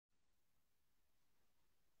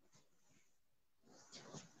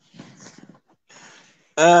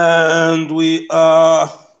And we are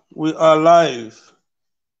live.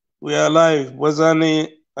 We are live. Wazani,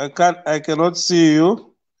 I cannot see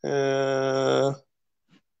you. It's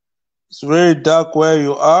very dark where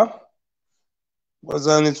you are.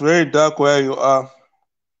 Wazani, it's very dark where you are.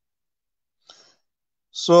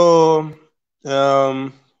 So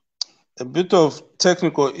a bit of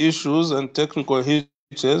technical issues and technical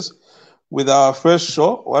hitches with our first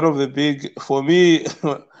show. One of the big, for me,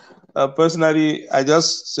 personally, I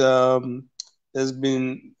just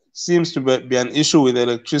seems to be an issue with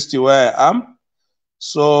electricity where I am.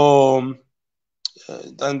 So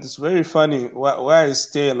and it's very funny where I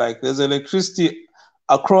stay. Like there's electricity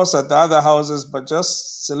across at the other houses, but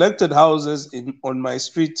just selected houses on my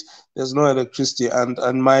street, there's no electricity,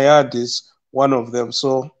 and my yard is one of them.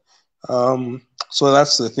 So so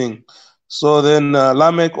that's the thing. So then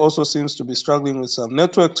Lamek also seems to be struggling with some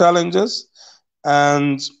network challenges,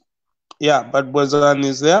 and yeah, but Bozan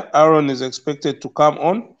is there. Aaron is expected to come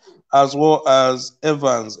on, as well as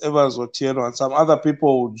Evans Otieno, and some other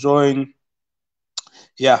people will join.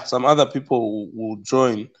 Yeah, some other people will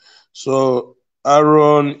join. So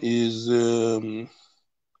Aaron is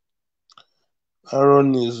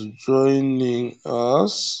joining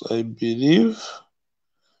us, I believe.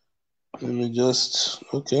 Let me just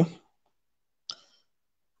okay.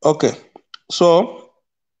 So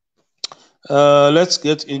let's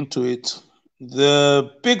get into it.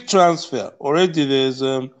 The big transfer already. There's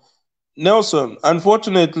Nelson.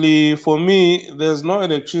 Unfortunately for me, there's no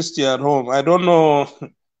electricity at home. I don't know.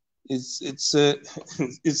 It's it's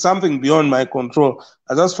something beyond my control.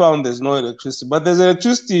 I just found there's no electricity, but there's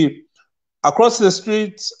electricity across the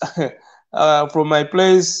street from my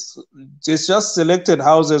place. It's just selected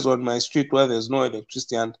houses on my street where there's no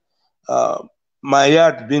electricity, and my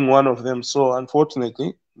yard being one of them. So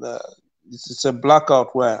unfortunately, it's a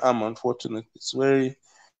blackout where I am. Unfortunately,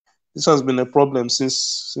 this has been a problem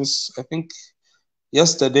since I think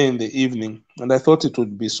yesterday in the evening, and I thought it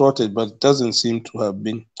would be sorted, but it doesn't seem to have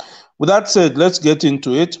been. With that said, let's get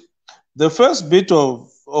into it. The first bit of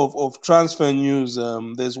transfer news,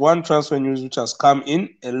 there's one transfer news which has come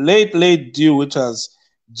in, a late deal which has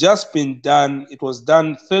just been done. It was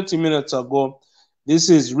done 30 minutes ago. This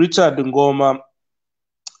is Richard Ngoma,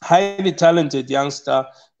 highly talented youngster.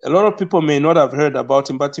 A lot of people may not have heard about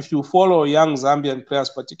him, but if you follow young Zambian players,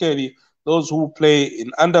 particularly those who play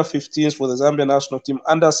in under 15s for the Zambian national team,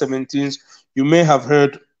 under 17s, you may have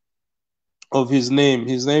heard of his name.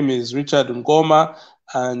 His name is Richard Ngoma,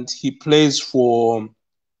 and he plays for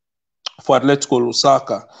Atletico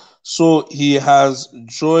Lusaka. So he has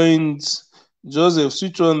joined Joseph.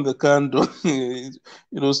 Switch on the candle.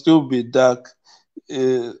 It'll still be dark.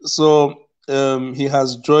 So he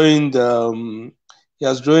has joined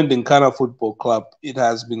Nkana Football Club. It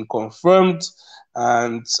has been confirmed,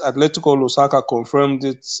 and Atletico Lusaka confirmed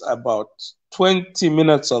it about 20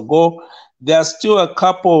 minutes ago. There are still a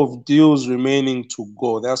couple of deals remaining to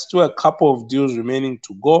go.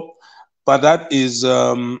 But that is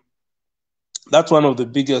that's one of the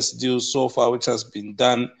biggest deals so far which has been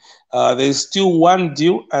done. There's still one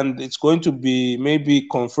deal, and it's going to be maybe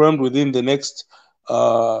confirmed within the next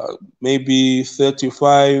maybe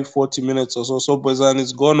 35, 40 minutes or so. So Bozan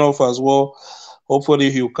is gone off as well. Hopefully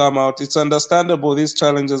he'll come out. It's understandable these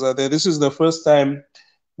challenges are there. This is the first time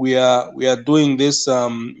we are doing this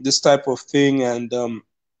this type of thing, and I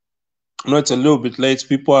know it's a little bit late.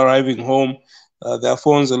 People arriving home, their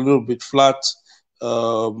phone's a little bit flat.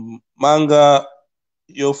 Manga,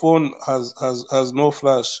 your phone has no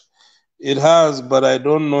flash. It has, but I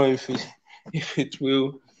don't know if it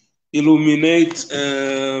will illuminate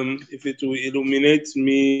me, if it will illuminate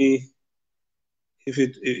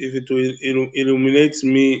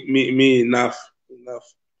me enough.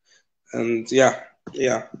 And yeah.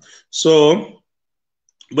 So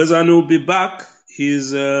Bazan will be back.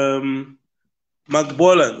 He's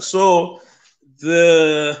McBollan. So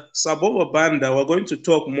the Saboba Banda, we're going to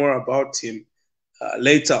talk more about him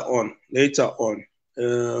later on.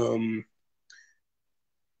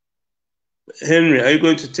 Henry, are you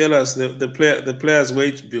going to tell us the players'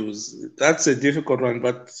 wage bills? That's a difficult one,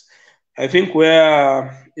 but I think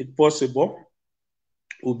where it's possible,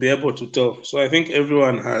 we'll be able to tell. So I think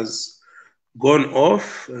everyone has gone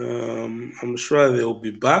off. I'm sure they'll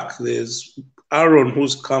be back. There's Aaron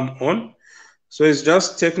who's come on. So it's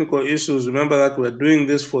just technical issues. Remember that we're doing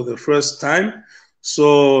this for the first time.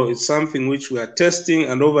 So it's something which we are testing,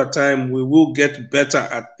 and over time we will get better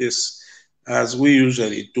at this, as we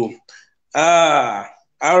usually do.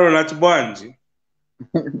 Aaron at Bwanji.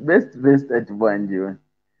 Best at Bwanji.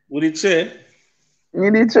 Uliche?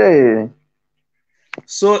 Niliche.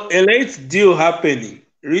 So a late deal happening.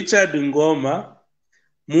 Richard Ngoma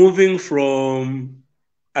moving from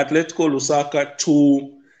Atletico Lusaka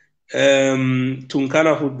to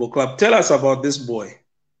Nkana Football Club. Tell us about this boy.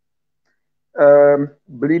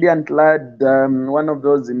 Brilliant lad, one of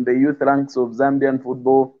those in the youth ranks of Zambian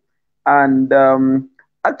football. And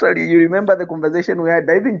actually, you remember the conversation we had?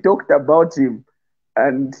 I even talked about him.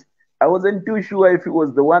 And I wasn't too sure if he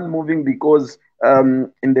was the one moving because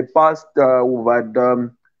in the past we've had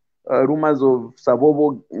rumors of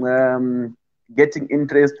Sabobo getting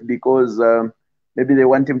interest because maybe they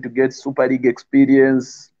want him to get Super League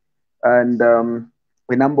experience and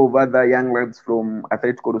a number of other young lads from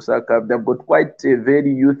Atletico Lusaka. They've got quite a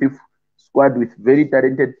very youthful squad with very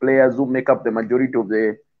talented players who make up the majority of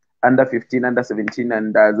the under 15, under 17,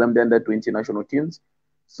 and Zambia under 20 national teams.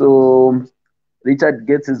 So Richard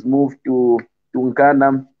gets his move to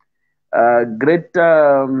Nkana. Great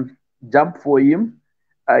jump for him.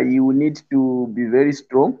 He will need to be very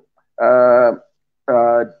strong to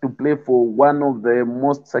play for one of the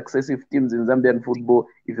most successive teams in Zambian football,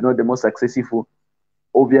 if not the most successful.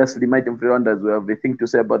 Obviously, Mighty Rounders will have a thing to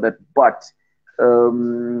say about that, but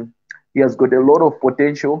he has got a lot of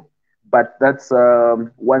potential. But that's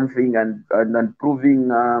one thing, and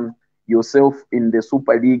proving yourself in the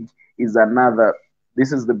Super League is another.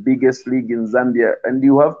 This is the biggest league in Zambia, and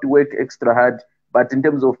you have to work extra hard. But in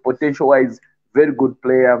terms of potential-wise, very good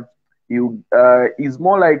player. You is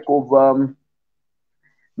more like of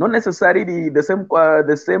not necessarily the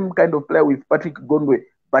same kind of player with Patrick Gondwe,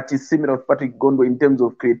 but he's similar to Patrick Gondwe in terms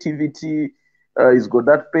of creativity. He's got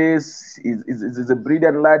that pace. He's a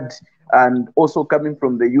brilliant lad, and also coming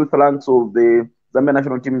from the youth ranks of the Zambia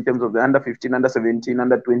national team in terms of the under 15, under 17,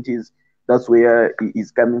 under 20s. That's where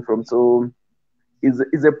he's coming from. So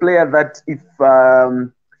is a player that if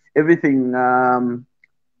everything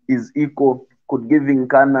is equal, could give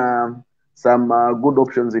Nkana some good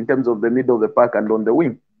options in terms of the middle of the park and on the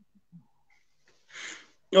wing.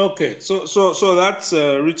 Okay, so that's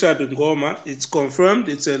Richard Ngoma. It's confirmed.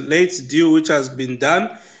 It's a late deal which has been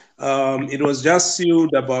done. It was just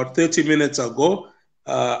sealed about 30 minutes ago.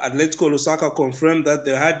 Atletico Lusaka confirmed that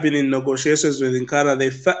they had been in negotiations with Nkana.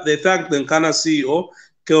 They thanked the Nkana CEO,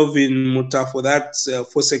 Kelvin Muta, for that,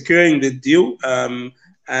 for securing the deal.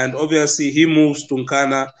 And obviously he moves to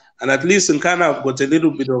Nkana. And at least Nkana have got a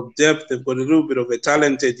little bit of depth. They've got a little bit of a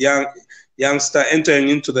talented youngster entering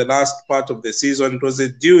into the last part of the season. It was a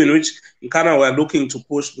deal in which Nkana were looking to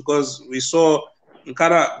push because we saw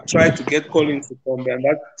Nkana try to get Collins to come, and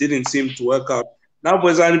that didn't seem to work out. Now,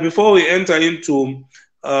 Bozani, before we enter into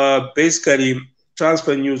basically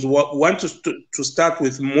transfer news, we want to start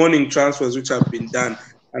with morning transfers which have been done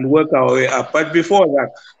and work our way up. But before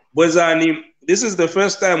that, Bozani, this is the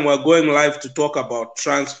first time we're going live to talk about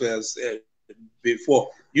transfers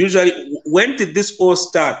before. Usually, when did this all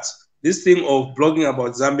start? This thing of blogging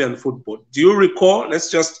about Zambian football. Do you recall?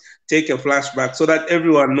 Let's just take a flashback so that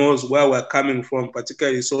everyone knows where we're coming from,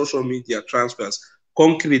 particularly social media transfers,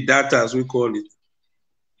 concrete data, as we call it.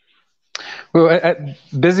 Well,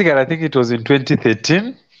 basically, I think it was in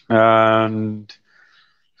 2013, and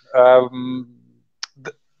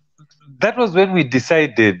that was when we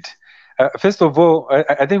decided. First of all,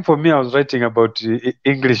 I think for me, I was writing about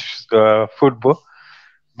English football,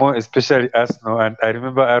 more especially Arsenal, and I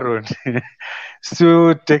remember Aaron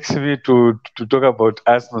still texts me to talk about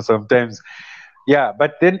Arsenal sometimes. Yeah,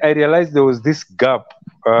 but then I realized there was this gap.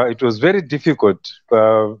 It was very difficult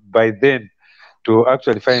by then to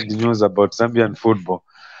actually find news about Zambian football.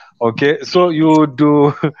 Okay, so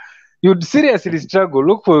you'd seriously struggle,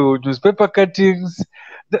 look for newspaper cuttings.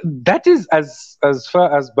 That is as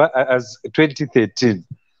far as 2013.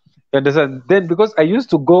 You understand? Then because I used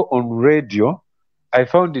to go on radio, I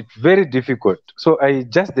found it very difficult. So I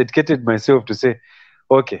just dedicated myself to say,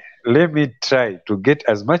 okay, let me try to get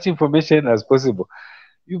as much information as possible.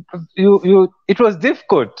 It was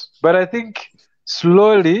difficult, but I think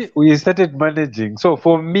slowly we started managing. So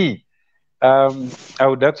for me, I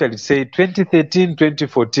would actually say 2013,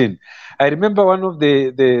 2014. I remember one of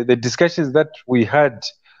the discussions that we had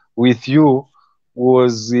with you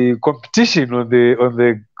was the competition on the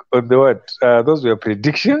what? Those were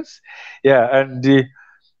predictions. Yeah, and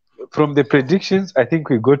from the predictions, I think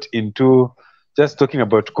we got into just talking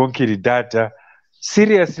about concrete data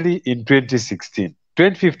seriously in 2016.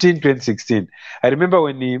 2015, 2016. I remember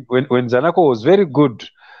when Zanako was very good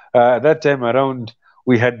that time around,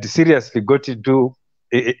 we had seriously got into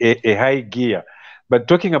a high gear. But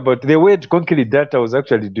talking about the way concrete data was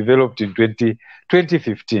actually developed in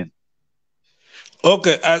 2015.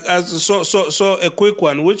 Okay, so a quick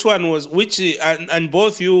one. Which one was which? And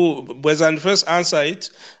both you, Bwezan, first answer it,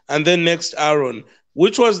 and then next Aaron.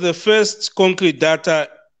 which was the first concrete data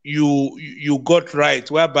you got right,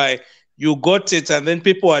 whereby you got it and then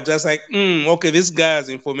people are just like, okay, this guy has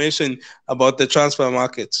information about the transfer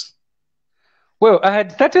market? Well, I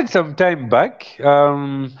had started some time back.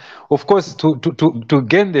 Of course, to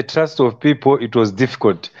gain the trust of people, it was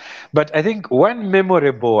difficult. But I think one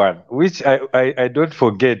memorable one, which I don't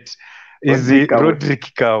forget, is the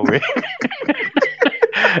Roderick Kawe.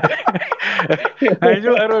 I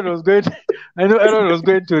knew Aaron was going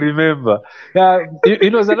to remember.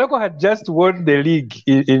 Zanaco had just won the league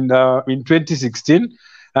in 2016,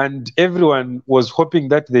 and everyone was hoping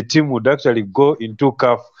that the team would actually go into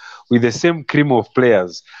CAF with the same cream of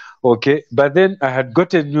players. Okay, but then I had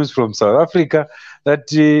gotten news from South Africa that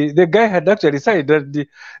the guy had actually signed, and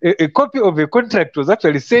a copy of a contract was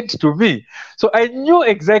actually sent to me. So I knew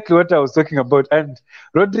exactly what I was talking about. And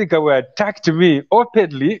Roderick attacked me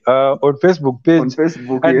openly on Facebook page. On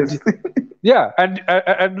Facebook, and, yes. Yeah,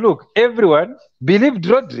 and look, everyone believed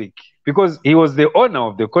Roderick because he was the owner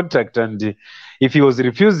of the contract, and if he was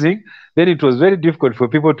refusing, then it was very difficult for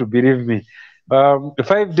people to believe me.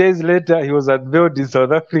 5 days later, he was unveiled in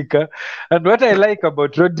South Africa. And what I like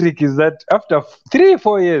about Roderick is that after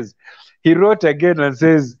 3-4 years, he wrote again and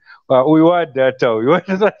says, we want data. We want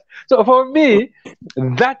that. So for me,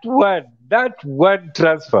 that one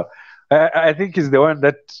transfer, I think is the one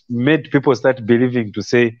that made people start believing, to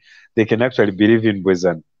say they can actually believe in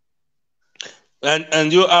Bwezan.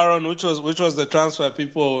 And you, Aaron, which was the transfer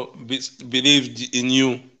people believed in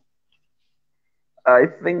you? I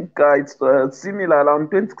think it's similar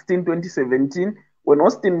around 2016, 2017, when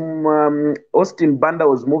Austin Banda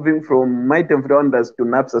was moving from Mighty Wanderers to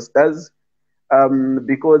Napsa Stars,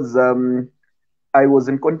 because I was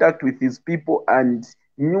in contact with his people and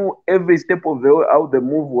knew every step of the way how the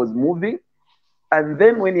move was moving. And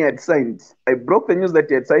then when he had signed, I broke the news that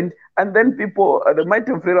he had signed. And then people, the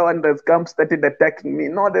Mighty Wanderers camp started attacking me.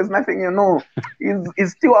 No, there's nothing,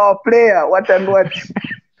 he's still our player, what and what.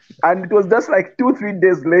 And it was just like 2-3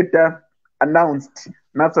 days later, announced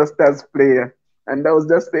Napsa Stars player. And I was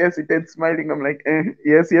just there, seated, smiling. I'm like,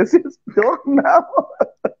 yes, talk now.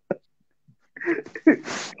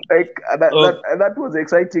 Like that was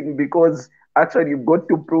exciting, because actually you got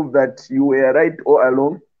to prove that you were right all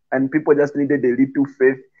along, and people just needed a little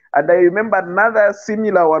faith. And I remember another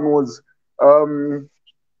similar one was,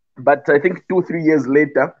 but I think 2-3 years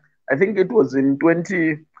later, I think it was in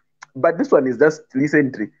 20, but this one is just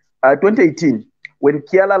recently, 2018, when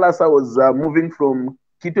Kiala Lassa was moving from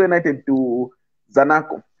Quito United to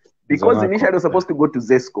Zanaco, because initially it was supposed to go to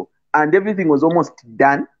Zesco, and everything was almost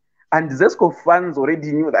done. And Zesco fans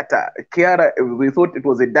already knew that Kiara, we thought it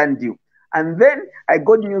was a done deal. And then I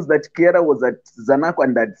got news that Kiara was at Zanaco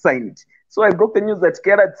and had signed. So I broke the news that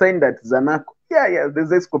Kiara had signed at Zanaco. Yeah, the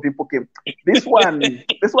Zesco people came. This one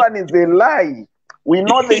is a lie. We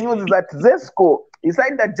know the news is at Zesco. He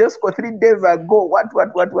signed at Zesco 3 days ago. What?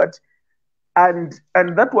 And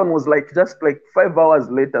that one was just 5 hours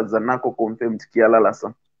later, Zanaco confirmed Kiala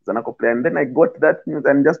Lassa, Zanaco player. And then I got that news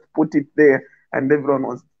and just put it there, and everyone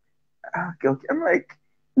was, okay. I'm like,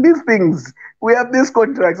 these things, we have these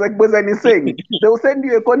contracts, like Bwezan is saying. They'll send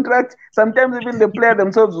you a contract. Sometimes even the player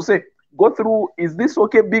themselves will say, go through, is this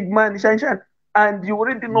okay, big man, Shan? And you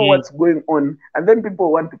already know what's going on. And then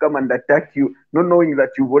people want to come and attack you, not knowing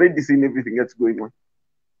that you've already seen everything that's going on.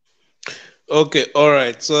 Okay, all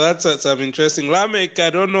right. So that's some interesting. Lamek, I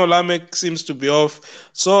don't know. Lamek seems to be off.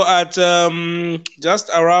 So at just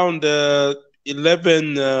around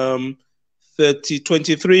 11, 30,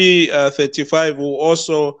 23, 35, we'll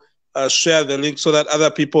also share the link so that other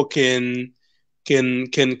people can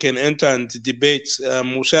enter and debate.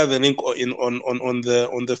 We'll share the link on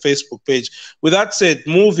the Facebook page. With that said,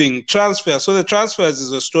 moving transfer. So the transfers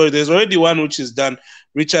is a story. There's already one which is done,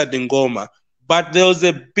 Richard Ngoma. But there was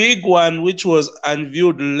a big one which was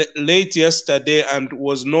unveiled late yesterday and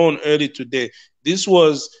was known early today. This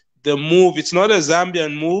was the move. It's not a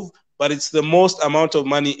Zambian move, but it's the most amount of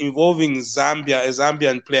money involving Zambia, a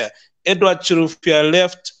Zambian player. Edward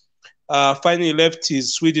Chirufya finally left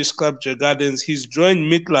his Swedish club, Djurgårdens. He's joined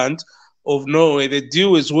Midland of Norway. The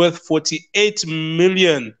deal is worth 48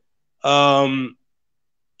 million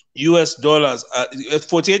US dollars,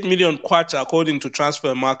 48 million kwacha according to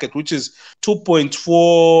Transfer Market, which is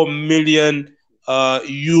 2.4 million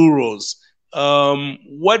euros.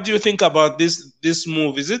 What do you think about this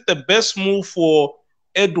move? Is it the best move for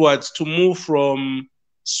Edwards to move from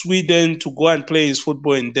Sweden to go and play his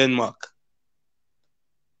football in Denmark?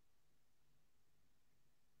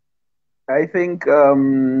 I think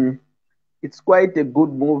it's quite a good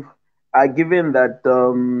move, given that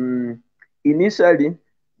initially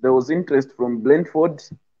there was interest from Brentford,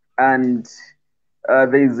 and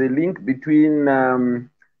there is a link between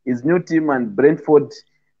his new team and Brentford.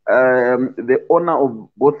 The owner of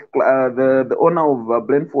both the owner of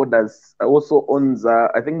Brentford has also owns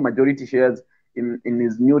I think majority shares in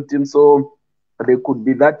his new team, so there could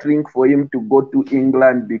be that link for him to go to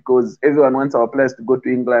England, because everyone wants our players to go to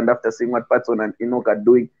England after seeing what Patson and Enoch are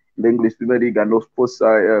doing in the English Premier League, and of course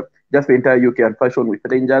just the entire UK and fashion with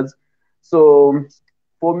Rangers. So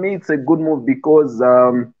for me, it's a good move because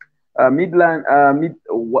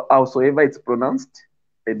howsoever it's pronounced,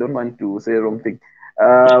 I don't want to say the wrong thing.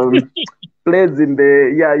 Plays in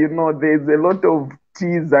the there's a lot of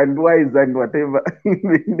T's and Y's and whatever in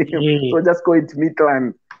the name. So just call it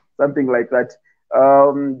Midland, something like that.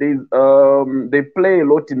 They play a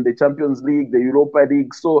lot in the Champions League, the Europa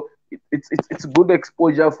League, so it's good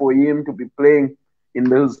exposure for him to be playing in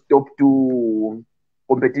those top two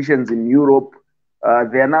competitions in Europe.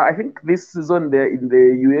 They are now, I think, this season they're in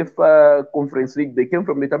the UEFA Conference League. They came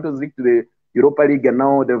from the Champions League to the Europa League, and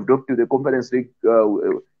now they've dropped to the Conference League.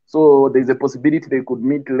 So there's a possibility they could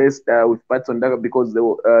meet Leicester with Patson Daga, because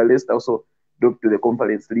Leicester also dropped to the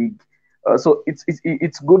Conference League. So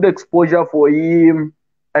it's good exposure for him.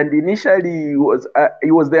 And initially, he was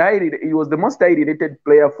the most highly rated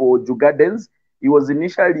player for Jugardens. He was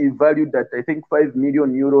initially valued at, I think, 5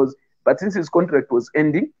 million euros. But since his contract was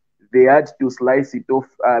ending, they had to slice it off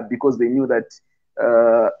because they knew that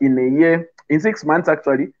in 6 months,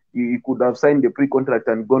 actually, he could have signed the pre-contract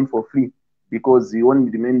and gone for free, because he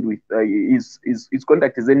only remained with his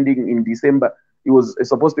contract is ending in December. It was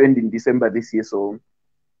supposed to end in December this year, so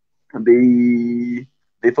they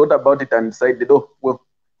thought about it and decided,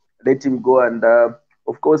 let him go. And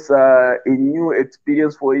of course, a new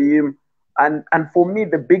experience for him. And for me,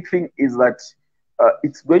 the big thing is that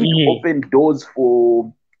it's going to open doors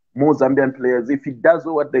for more Zambian players. If he does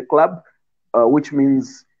well at the club, which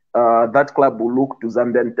means that club will look to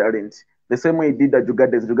Zambian talent. The same way he did at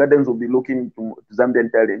Jugardens. Jugardens will be looking to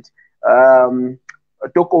Zambian talent.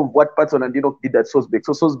 Talk of what Patson and Enoch did at Sosberg.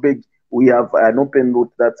 So Sosberg, we have an open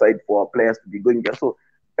route that side for our players to be going there. So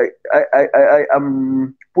I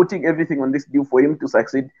am putting everything on this deal for him to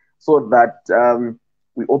succeed, so that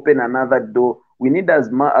we open another door. We need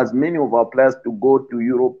as many of our players to go to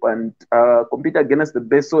Europe and compete against the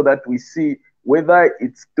best, so that we see whether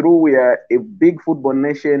it's true we are a big football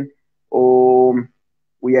nation, or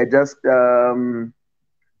we are just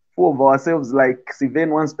full of ourselves, like Sivan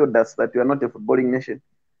once told us that we are not a footballing nation.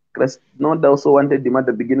 Krasnodar also wanted him at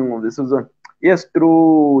the beginning of the season. Yes,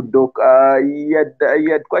 true, Doc. He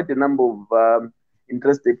had quite a number of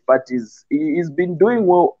interested parties. He's been doing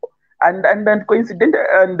well, and coincidentally,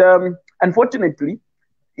 and unfortunately,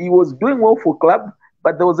 he was doing well for club,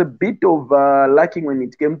 but there was a bit of lacking when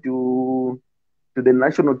it came to the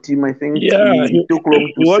national team. I think he took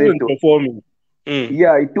long to settle. He wasn't performing.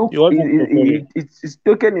 Yeah, it's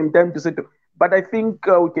taken him time to settle. But I think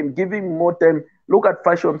we can give him more time. Look at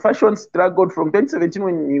Fashion. Fashion struggled from 2017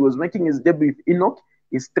 when he was making his debut with Enoch.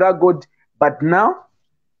 He struggled, but now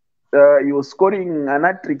he was scoring an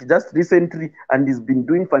hat-trick just recently, and he's been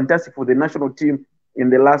doing fantastic for the national team. In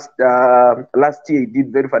the last year, he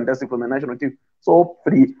did very fantastic for the national team. So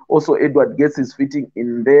hopefully, also Edward gets his fitting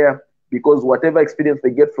in there, because whatever experience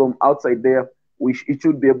they get from outside there, it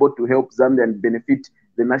should be able to help Zambia and benefit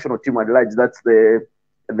the national team at large. That's the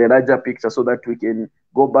larger picture, so that we can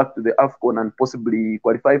go back to the AFCON and possibly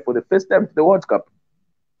qualify for the first time to the World Cup.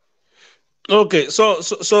 Okay, so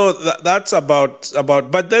that's about.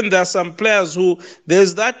 But then there are some players who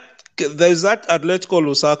there's that Atletico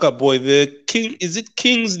Lusaka boy, the King. Is it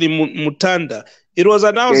Kingsley Mutanda? It was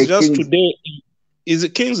announced just today. Is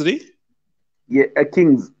it Kingsley? Yeah,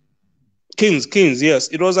 Kings. Kings, yes.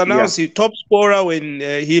 It was announced he top scorer when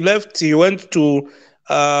he left. He went to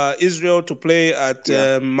Israel to play at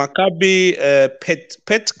Maccabi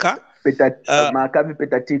Petka. Maccabi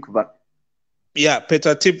Petah Tikva. Yeah,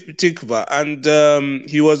 Petah Tikva. And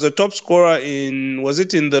he was the top scorer in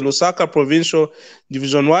the Lusaka Provincial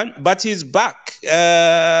Division 1? But he's back.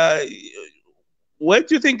 Where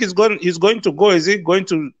do you think he's going to go? Is he going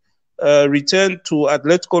to return to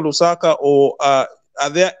Atletico Lusaka, or are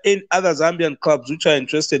there any other Zambian clubs which are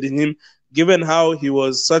interested in him, given how he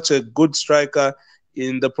was such a good striker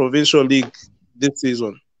in the Provincial League this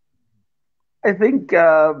season? I think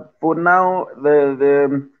for now,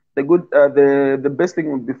 the best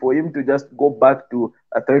thing would be for him to just go back to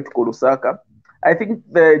Atletico Lusaka. I think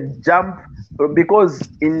the jump, because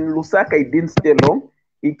in Lusaka he didn't stay long.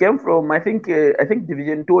 He came from I think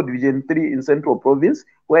Division 2 or Division 3 in Central Province,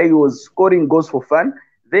 where he was scoring goals for fun.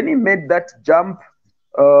 Then he made that jump.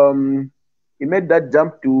 He made that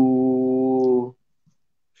jump to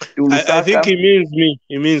Lusaka. I think he means me.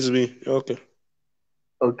 He means me. Okay.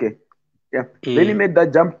 Okay. Yeah. Then he made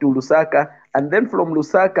that jump to Lusaka, and then from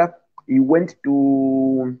Lusaka he went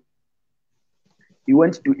to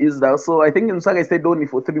Israel. So I think in Lusaka he stayed only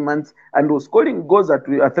for 3 months and was scoring goals at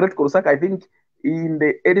Atletico Lusaka. I think in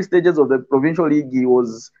the early stages of the provincial league he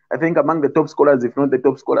was, I think, among the top scorers, if not the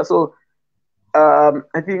top scorer. So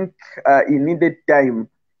I think he needed time.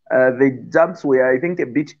 The jumps were, I think, a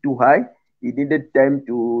bit too high. He needed time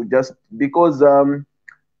to just, because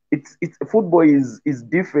it's football is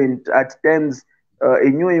different at times. A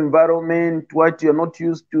new environment, what you're not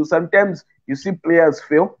used to. Sometimes you see players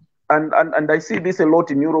fail, and I see this a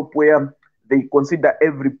lot in Europe where they consider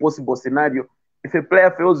every possible scenario. If a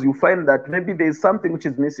player fails, you find that maybe there's something which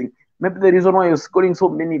is missing. Maybe the reason why you're scoring so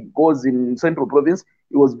many goals in Central Province,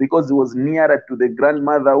 it was because he was nearer to the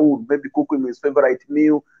grandmother who would maybe cook him his favorite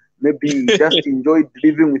meal. Maybe he just enjoyed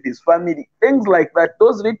living with his family. Things like that.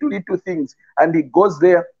 Those little things. And he goes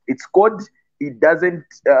there, it's scored. He doesn't,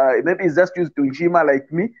 maybe he's just used to Nshima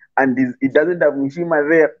like me, and he doesn't have Nshima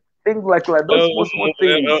there. Things like that. Those small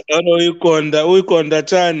things. Uikonda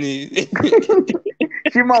chani.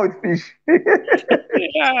 Shima with fish.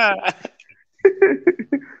 Yeah.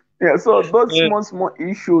 Yeah, so those small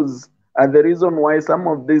issues are the reason why some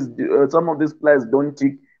of these players don't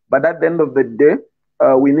tick. But at the end of the day,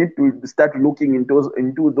 we need to start looking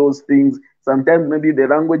into those things. Sometimes maybe the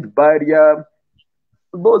language barrier,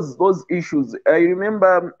 those issues. I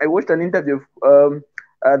remember I watched an interview of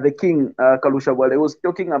the King Kalushabwala. He was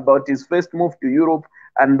talking about his first move to Europe,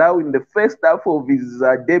 and now in the first half of his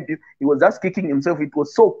debut, he was just kicking himself. It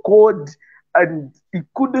was so cold, and he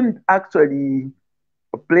couldn't actually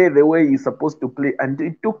play the way he's supposed to play, and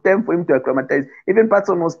it took time for him to acclimatize. Even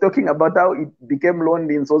Patson was talking about how it became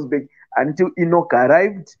lonely in Salzburg until Enoch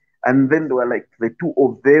arrived, and then there were like the two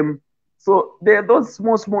of them. So there are those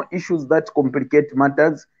small issues that complicate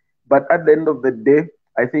matters, but at the end of the day,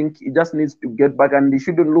 I think he just needs to get back, and he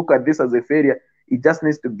shouldn't look at this as a failure. He just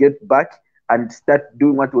needs to get back and start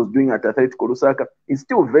doing what he was doing at Atletico Lusaka. He's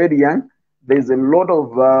still very young. There's a lot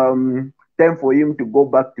of time for him to go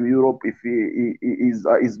back to Europe. If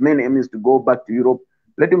his main aim is to go back to Europe,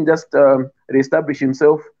 let him just reestablish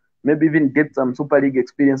himself, maybe even get some Super League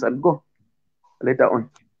experience and go later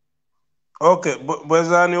on. Okay,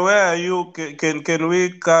 Bwezani, where are you? Can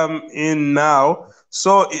we come in now?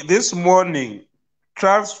 So this morning,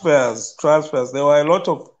 transfers. There were a lot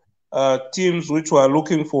of teams which were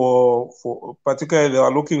looking for particularly they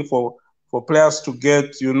were looking for players to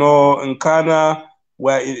get. Nkana,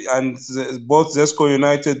 and both Zesco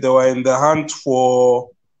United, they were in the hunt for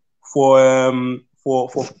Collins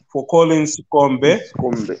Kombe.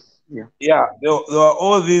 Yeah, there were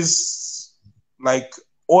all these like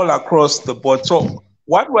all across the board. So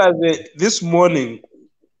what were this morning?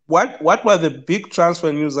 What were the big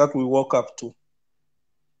transfer news that we woke up to?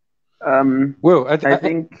 Well, I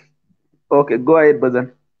think. Okay, go ahead,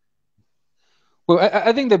 Bazan. Well,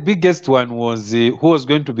 I think the biggest one was who was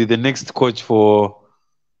going to be the next coach for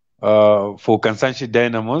Kansanshi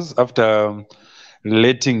Dynamos after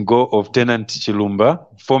letting go of Tenant Chilumba.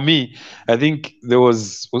 For me, I think there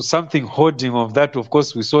was something holding of that. Of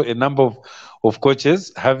course, we saw a number of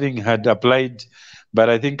coaches having had applied, but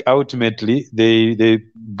I think ultimately they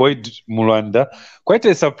Boyd Mulwanda, quite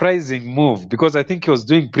a surprising move, because I think he was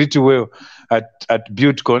doing pretty well at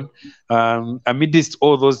Butekon, amidst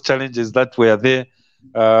all those challenges that were there.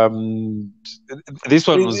 This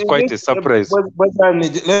one was quite a surprise.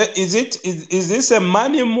 Is this a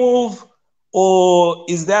money move, or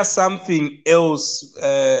is there something else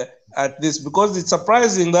at this? Because it's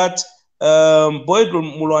surprising that Boyd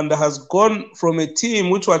Mulwanda has gone from a team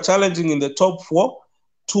which were challenging in the top 4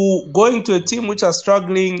 to going to a team which are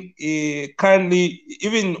struggling currently.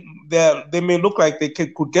 Even they may look like they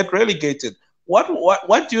could get relegated.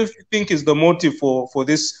 What do you think is the motive for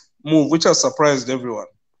this move, which has surprised everyone?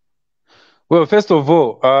 Well, first of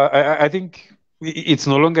all, I think it's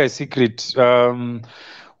no longer a secret.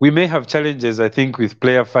 We may have challenges, I think, with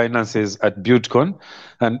player finances at Butekon.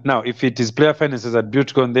 And now, if it is player finances at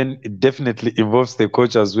Butekon, then it definitely involves the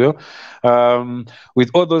coach as well. With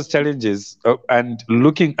all those challenges and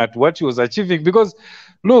looking at what he was achieving, because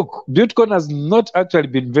look, Butekon has not actually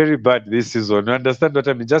been very bad this season. You understand what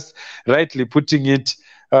I mean? Just rightly putting it,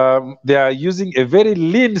 they are using a very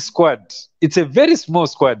lean squad. It's a very small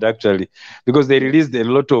squad, actually, because they released a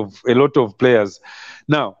lot of players.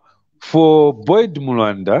 Now, for Boyd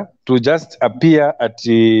Mulwanda to just appear at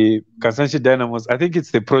the Kansanshi Dynamos, I think it's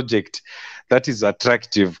the project that is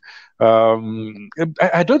attractive.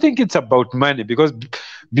 I don't think it's about money, because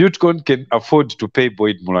Buildcon can afford to pay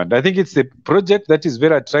Boyd Muland. I think it's a project that is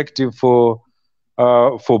very attractive for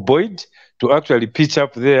Boyd to actually pitch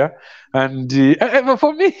up there. And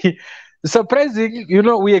for me, surprising,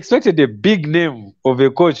 we expected a big name of a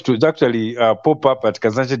coach to actually pop up at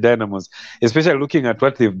Kazanchi Dynamos, especially looking at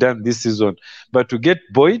what they've done this season. But to get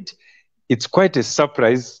Boyd, it's quite a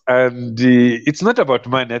surprise. And it's not about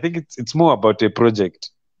money. I think it's more about a project.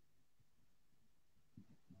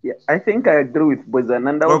 Yeah, I think I agree with Bozan.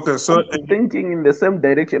 And I was thinking in the same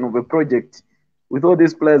direction of a project with all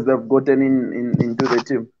these players that have gotten into the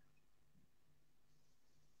team.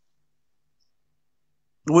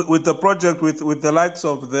 With the project, with the likes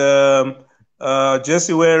of the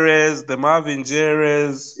Jesse Werez, the Marvin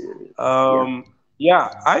Jerez, I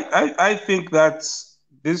think that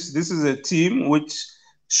this is a team which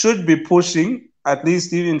should be pushing at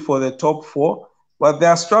least even for the top 4, but they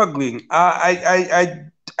are struggling. I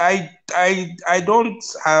don't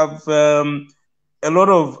have a lot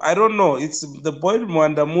of, I don't know. It's the Boyd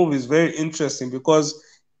Mwanda move is very interesting because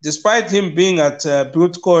despite him being at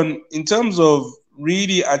Buildcon, in terms of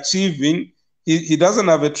really achieving, he doesn't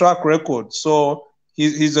have a track record. So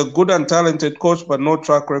he's a good and talented coach, but no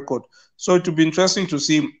track record. So it will be interesting to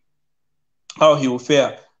see how he will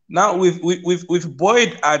fare. Now with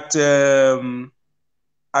Boyd at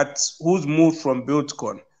who's moved from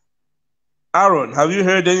Buildcon. Aaron, have you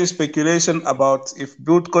heard any speculation about if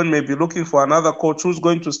Buildcon may be looking for another coach who's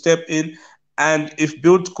going to step in, and if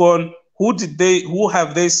Buildcon, who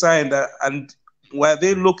have they signed, and were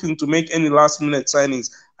they looking to make any last-minute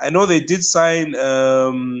signings? I know they did sign.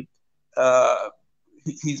 I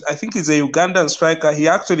think he's a Ugandan striker. He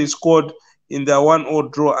actually scored in their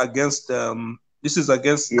 1-0 draw against. This is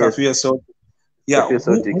against Kafia Celtic. Yeah, yes,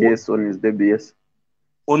 on his debut. Yes.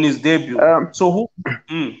 On his debut. So who?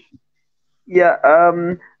 Yeah,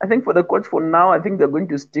 I think for the coach for now, I think they're going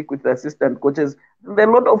to stick with the assistant coaches. There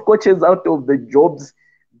are a lot of coaches out of the jobs,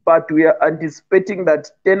 but we are anticipating that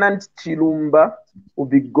Tenant Chilumba will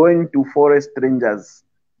be going to Forest Rangers.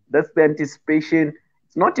 That's the anticipation.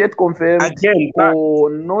 It's not yet confirmed or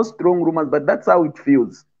no strong rumors, but that's how it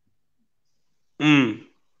feels.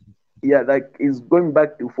 Yeah, like he's going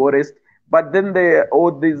back to Forest. But then there are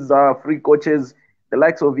all these free coaches, the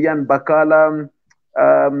likes of Ian Bakala,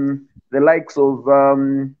 the likes of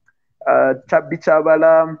Chabi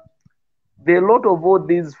Chabala. There are a lot of all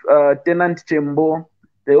these Tenant Chembo.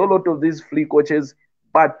 There are a lot of these free coaches.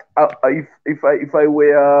 But if I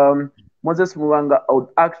were Moses Mwanga, I would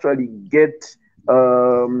actually get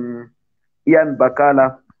Ian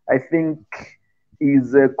Bakala. I think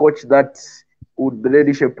he's a coach that would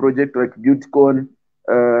relish a project like Buildcon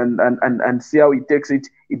and see how he takes it.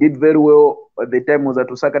 He did very well at the time was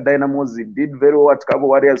at Osaka Dynamos. He did very well at Cabo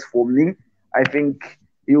Warriors for me. I think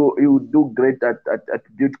he would do great at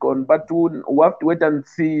Buildcon. But we'll have to wait and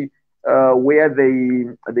see where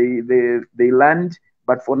they land.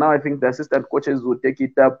 But for now, I think the assistant coaches will take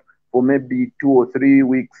it up for maybe 2 or 3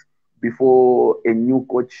 weeks before a new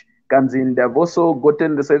coach comes in. They've also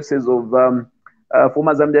gotten the services of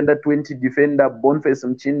former Zambia under-20 defender Boniface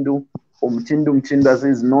Mchindu, or Mchindu as he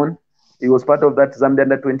is known. He was part of that Zambia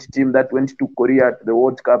under-20 team that went to Korea at the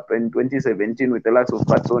World Cup in 2017 with the likes of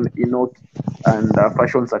Patson Enoch and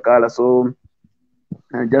Fashion Sakala. So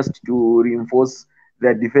just to reinforce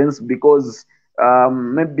their defense, because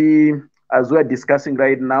maybe as we're discussing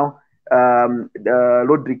right now,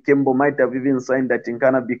 Rodrick Kembo might have even signed at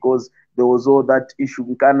Tinkana because there was all that issue.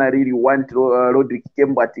 Nkana really want Rodrick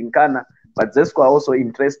Kembo at Tinkana, but Zesco are also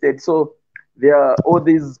interested. So there are all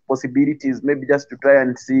these possibilities, maybe just to try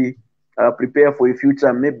and see, prepare for a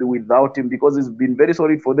future, maybe without him, because it's been very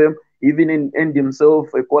solid for them, even in end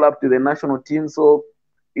himself, a call up to the national team. So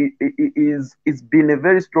it's been a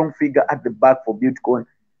very strong figure at the back for Buildcon.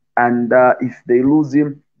 And if they lose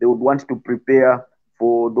him, they would want to prepare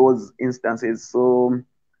for those instances. So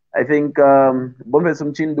I think Boniface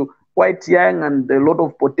Mchindu, quite young and a lot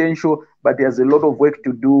of potential, but he has a lot of work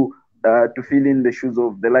to do to fill in the shoes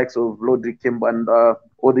of the likes of Rodrick Kemba and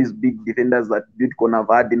all these big defenders that Buildcon have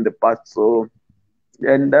had in the past. So,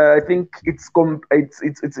 and I think it's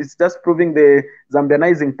just proving the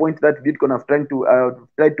Zambianizing point that Buildcon have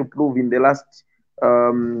tried to prove in the last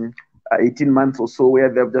 18 months or so, where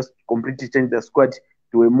they've just completely changed their squad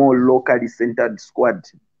to a more locally centered squad.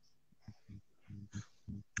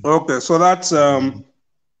 Okay, so that's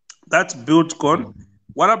Buildcon.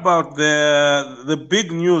 What about the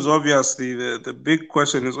big news? Obviously, the big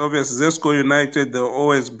question is obvious. Zesco United, they'll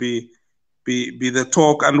always be the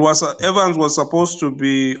talk. And Evans was supposed to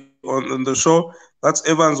be on the show. That's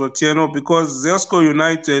Evans Otieno, because Zesco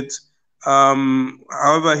United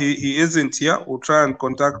However, he isn't here. We'll try and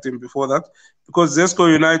contact him before that, because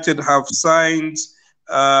Zesco United have signed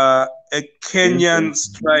a Kenyan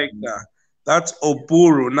striker. That's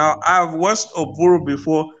Oburu. Now, I've watched Oburu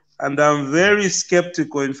before, and I'm very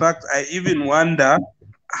skeptical. In fact, I even wonder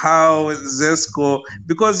how Zesco,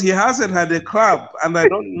 because he hasn't had a club, and I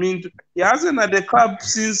don't mean to, he hasn't had a club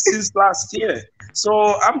since last year.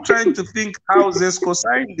 So I'm trying to think how Zesco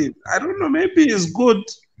signed him. I don't know. Maybe he's good.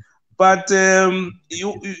 But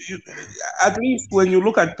you, at least when you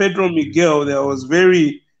look at Pedro Miguel, there was a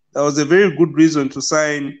very good reason to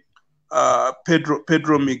sign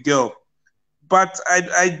Pedro Miguel. But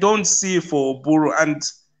I don't see for Oburu, and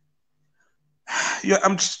yeah,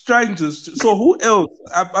 I'm just trying to. So who else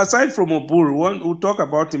aside from Oburu? We'll talk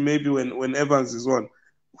about him maybe when Evans is on.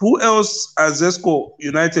 Who else are Zesco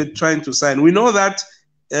United trying to sign? We know that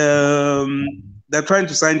they're trying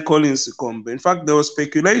to sign Collins Sikombe. In fact, there was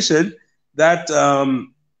speculation that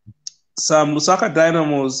some Lusaka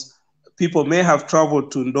Dynamos people may have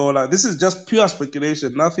traveled to Ndola. This is just pure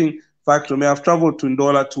speculation, nothing factual. May have traveled to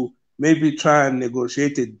Ndola to maybe try and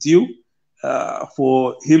negotiate a deal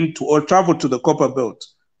for him to, or travel to the Copper Belt,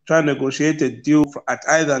 try and negotiate a deal at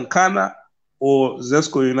either Nkana or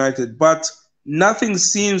Zesco United. But nothing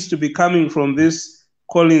seems to be coming from this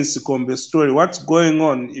Collins Sikombe story. What's going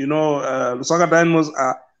on? You know, Lusaka Dynamos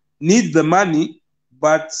need the money,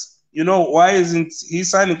 but you know, why isn't he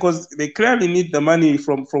signing? Because they clearly need the money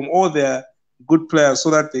from all their good players, so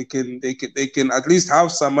that they can at least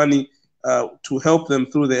have some money to help them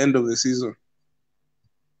through the end of the season.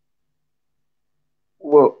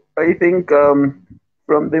 Well, I think from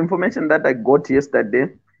the information that I got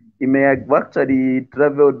yesterday, he may have actually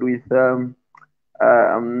traveled with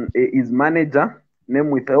his manager, name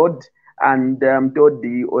withheld, and I'm told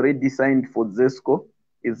he already signed for Zesco.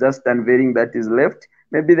 It's just unveiling that is left.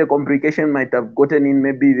 Maybe the complication might have gotten in.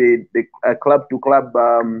 Maybe the club-to-club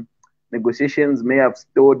negotiations may have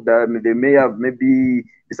stalled. They may have maybe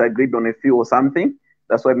disagreed on a fee or something.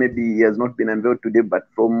 That's why maybe he has not been unveiled today. But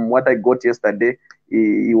from what I got yesterday,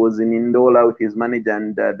 he was in Ndola with his manager,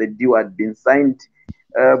 and the deal had been signed.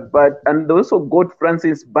 And they also got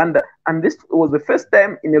Francis Banda. And this was the first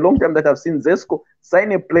time in a long time that I've seen Zesco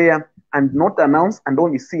sign a player and not announce and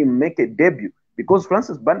only see him make a debut. Because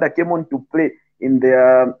Francis Banda came on to play in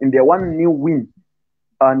their one new win,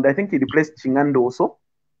 and I think he replaced Chingando also.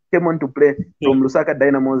 Came on to play from Lusaka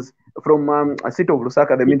Dynamos, from a city of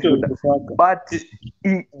Lusaka, the midfielder. But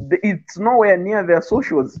it's nowhere near their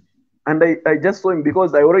socials, and I just saw him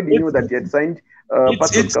because I already knew that he had signed.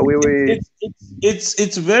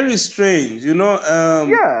 It's very strange, you know.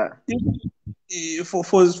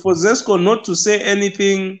 For Zesco not to say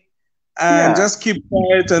anything and just keep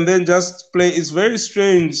quiet and then just play, it's very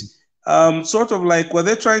strange. Sort of like, were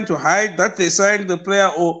they trying to hide that they signed the player,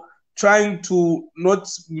 or trying to not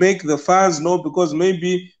make the fans know, because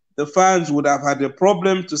maybe the fans would have had a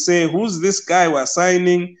problem to say, who's this guy we're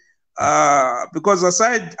signing? Because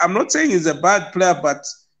aside, I'm not saying he's a bad player, but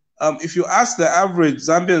if you ask the average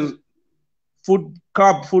Zambian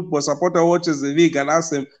club football supporter who watches the league and ask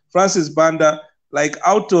them, Francis Banda, like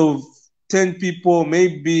out of 10 people,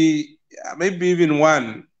 maybe even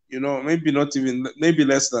one, you know, maybe not even, maybe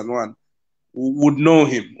less than one, would know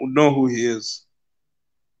him, would know who he is.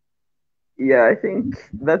 Yeah, I think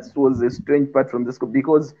that was a strange part from Zesco,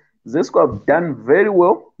 because Zesco have done very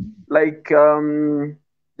well. Like,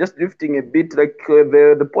 just drifting a bit, like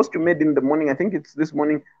the post you made in the morning, I think it's this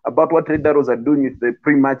morning, about what Red Arrows are doing with the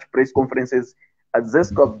pre-match press conferences.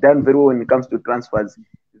 Zesco have done very well when it comes to transfers.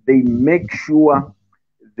 They make sure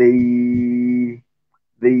they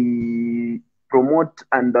promote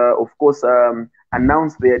and, of course,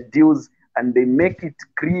 announce their deals, and they make it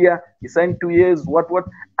clear. He signed 2 years, what,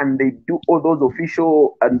 and they do all those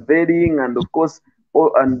official unveiling, and of course,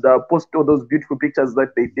 post all those beautiful pictures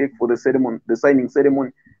that they take for the ceremony, the signing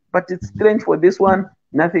ceremony. But it's strange for this one,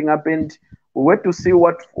 nothing happened. We wait to see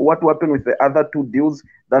what happened with the other two deals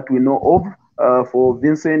that we know of, for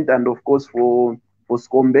Vincent and of course for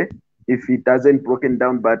Sikombe, if it hasn't broken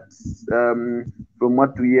down. But from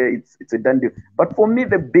what we hear, it's a done deal. But for me,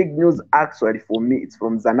 the big news actually it's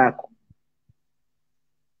from Zanaco.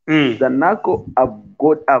 Zanaco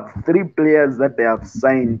have 3 players that they have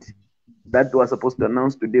signed that were supposed to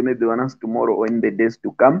announce today, maybe they'll announce tomorrow or in the days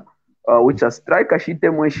to come, which are striker Shite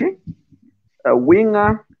Mweshi,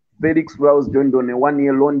 winger Felix Rouse joined on a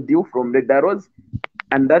 1-year loan deal from Red Arrows,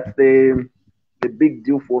 and that's the big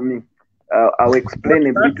deal for me. I'll explain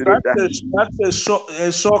a bit later. That's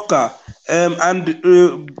a shocker. And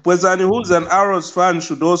Bwezani, who's an Arrows fan,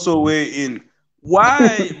 should also weigh in. Why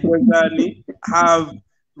Bwezani have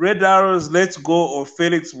Red Arrows let go of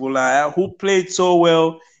Felix Bulaya, who played so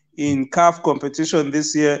well in CAF competition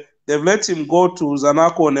this year. They've let him go to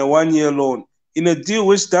Zanaco on a 1-year loan in a deal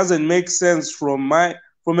which doesn't make sense from a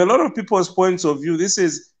lot of people's points of view. This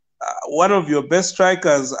is one of your best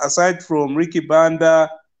strikers, aside from Ricky Banda,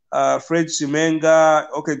 Fred Chimenga.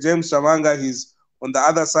 Okay, James Shamanga, he's on the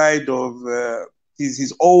other side of,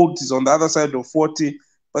 he's old, he's on the other side of 40.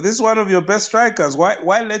 But this is one of your best strikers.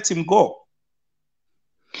 Why let him go?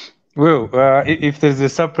 Well, if there's a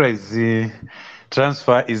surprise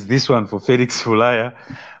transfer, is this one for Felix Fulaya.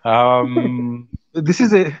 This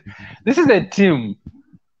is a team,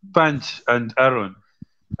 Punch and Aaron,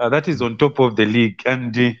 that is on top of the league,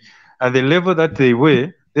 and at the level that they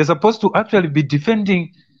were, they're supposed to actually be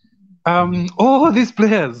defending all these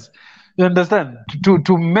players. You understand?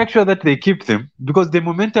 To make sure that they keep them, because the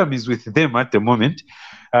momentum is with them at the moment.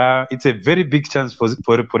 It's a very big chance for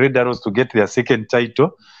Red Arrows to get their second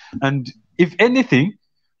title. And if anything,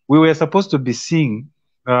 we were supposed to be seeing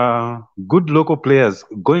good local players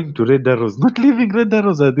going to Red Arrows, not leaving Red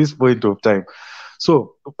Arrows at this point of time.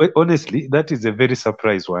 So honestly, that is a very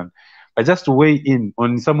surprise one. I just weigh in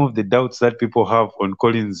on some of the doubts that people have on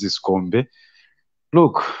Collins Iskombe.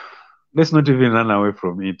 Look, let's not even run away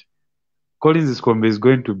from it. Collins Iskombe is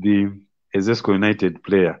going to be a Zesco United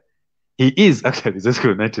player. He is actually a Zesco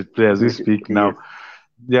United player as we speak now.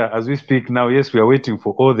 Yeah, as we speak now, yes, we are waiting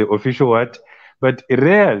for all the official word, but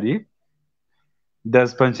rarely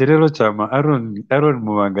does Pancherelo Chama, Aaron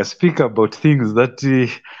Mwanga speak about things that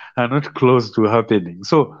are not close to happening.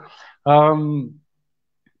 So,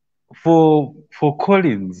 for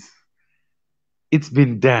Collins, it's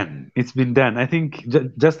been done. It's been done. I think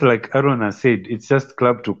just like Aaron has said, it's just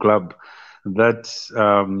club to club that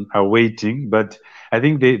are waiting. But I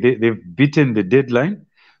think they've beaten the deadline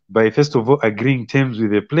by, first of all, agreeing terms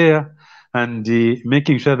with the player and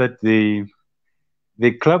making sure that the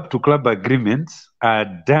club-to-club agreements are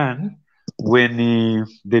done when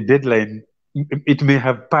the deadline, it may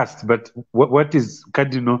have passed, but what is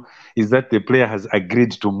cardinal is that the player has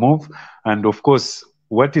agreed to move. And of course,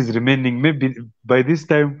 what is remaining, maybe by this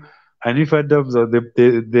time, and if Adams or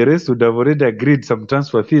the rest would have already agreed some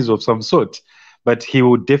transfer fees of some sort, but he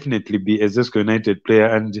would definitely be a Zesco United player.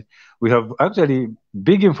 And we have actually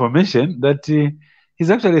big information that he's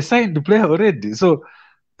actually signed the player already. So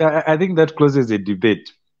I think that closes the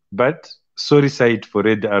debate. But sorry side for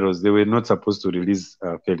Red Arrows, they were not supposed to release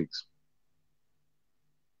Felix.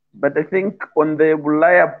 But I think on the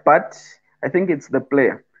Bulaya part, I think it's the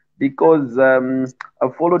player, because I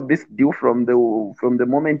followed this deal from the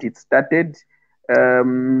moment it started.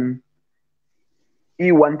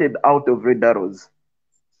 He wanted out of Red Arrows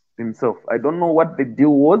himself. I don't know what the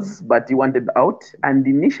deal was, but he wanted out. And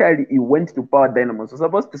initially, he went to Power Dynamos. He was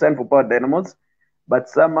supposed to sign for Power Dynamos, but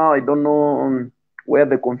somehow I don't know where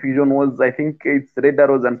the confusion was. I think it's Red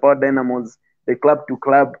Arrows and Power Dynamos, the club to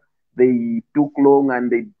club, they took long and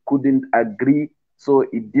they couldn't agree, so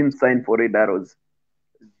it didn't sign for Red Arrows.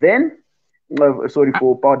 Then,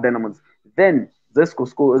 for Power Dynamos. Then Zesco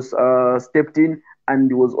stepped in and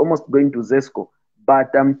he was almost going to Zesco.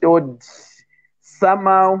 But I'm told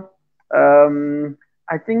somehow,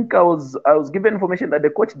 I think I was given information that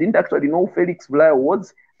the coach didn't actually know who Felix Bulaya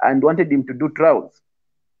was and wanted him to do trials.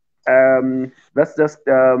 That's just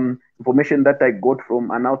information that I got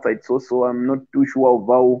from an outside source, so I'm not too sure of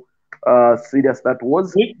how serious that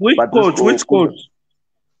was. Which coach?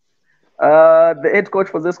 The head coach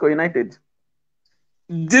for Zesco United.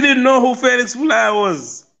 Didn't know who Felix Bulaya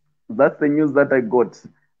was. That's the news that I got.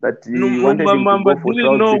 That he wanted him to go for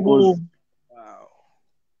trials because...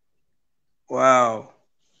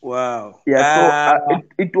 Wow. Yeah,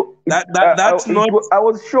 I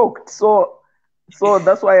was shocked. So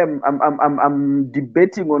that's why I'm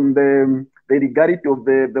debating on the legality of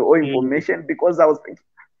the whole information, because I was thinking,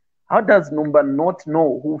 how does Numba not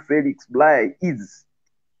know who Felix Bulaya is?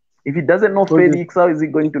 If he doesn't know Felix, how is he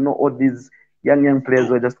going to know all these young players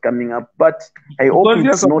who are just coming up? But I hope it's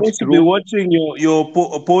you're supposed not to true. be watching your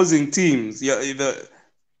opposing teams. It's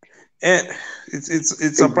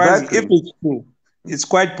surprising. Exactly. If it's true, it's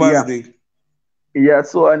quite puzzling. Yeah.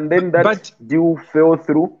 So and then that deal fell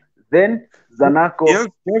through. Then Zanaco.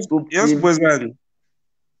 Yes, Bozan.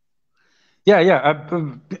 Yeah.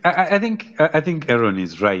 I think Aaron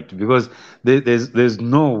is right, because there's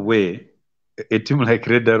no way a team like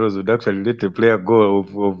Red Arrows would actually let a player go of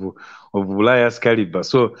Bulaya's caliber.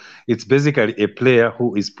 So it's basically a player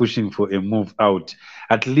who is pushing for a move out.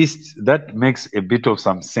 At least that makes a bit of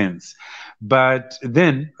some sense. But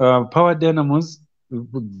then Power Dynamos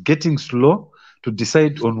getting slow to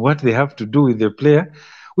decide on what they have to do with the player.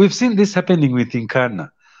 We've seen this happening with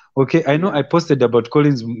Nkana. Okay, I know I posted about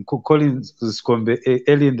Collins Skombe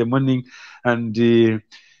early in the morning, and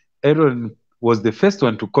Aaron was the first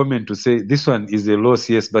one to comment to say this one is a loss,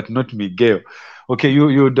 yes, but not Miguel. Okay,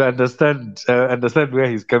 you would understand where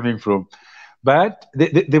he's coming from. But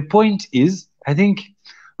the point is, I think,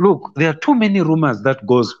 look, there are too many rumors that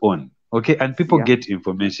goes on, okay, and people get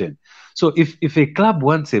information. So if a club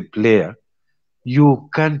wants a player, you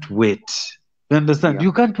can't wait. You understand? Yeah.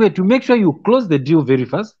 You can't wait to make sure you close the deal very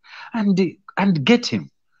fast and get him.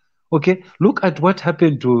 Okay, look at what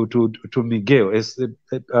happened to Miguel as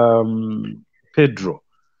Pedro.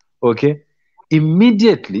 Okay,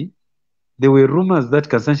 immediately there were rumors that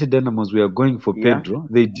Kasanshi Dynamos were going for Pedro.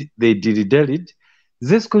 They dilly-dallied.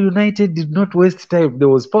 Zesco United did not waste time. There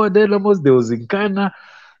was Power Dynamos, there was Nkana.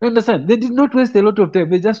 You understand? They did not waste a lot of time.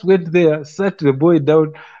 They just went there, sat the boy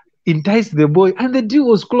down, enticed the boy, and the deal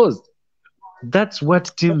was closed. That's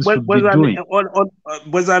what teams should be doing.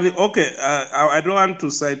 Okay, I don't want to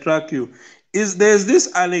sidetrack you. There's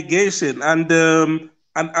this allegation, and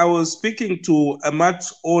I was speaking to a much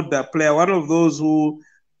older player, one of those who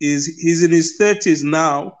he's in his 30s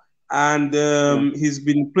now, and he's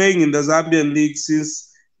been playing in the Zambian league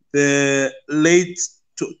since the late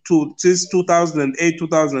since 2008,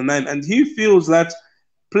 2009, and he feels that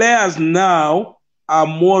players now are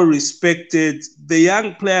more respected. The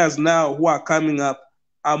young players now who are coming up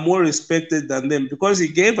are more respected than them, because he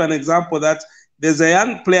gave an example that there's a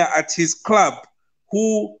young player at his club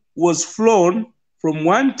who was flown from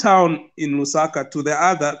one town in Lusaka to the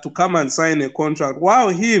other to come and sign a contract, while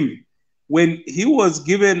him, when he was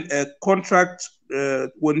given a contract,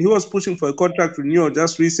 when he was pushing for a contract renewal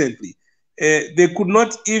just recently, they could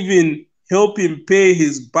not even help him pay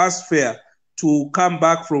his bus fare to come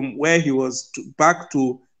back from where he was back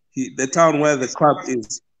to the town where the club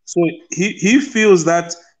is. So he feels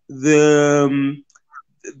that the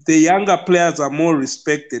younger players are more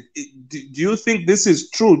respected. Do you think this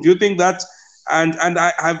is true? Do you think that? And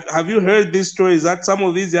have you heard these stories that some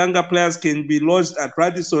of these younger players can be lodged at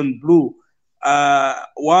Radisson Blue,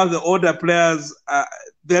 while the older players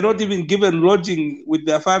they're not even given lodging with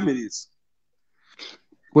their families?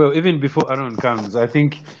 Well, even before Aaron comes, I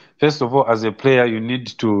think first of all, as a player, you need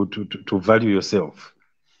to value yourself.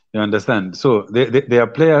 You understand? So there are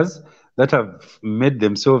players that have made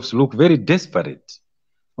themselves look very desperate.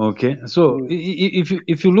 Okay, so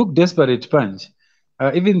if you look desperate, Punch,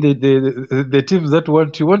 even the teams that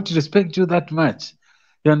want to respect you that much.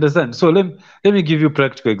 You understand? So let me give you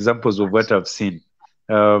practical examples of what I've seen.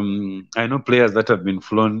 I know players that have been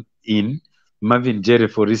flown in. Marvin Jerry,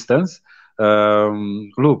 for instance.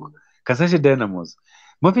 Look, Kasashi Dynamos.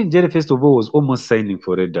 Marvin Jerry, first of all, was almost signing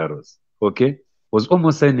for Red Arrows. Okay, was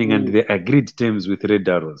almost signing, and they agreed terms with Red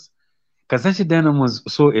Arrows. Kasashi Dynamos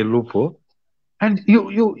saw a loophole. And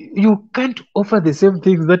you can't offer the same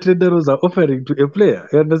things that Red Arrows are offering to a player.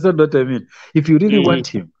 You understand what I mean? If you really want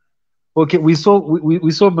him. Okay, we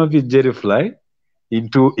saw Marvin Jerry fly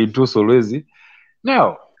into Solwezi.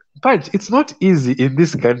 Now, Patch, it's not easy in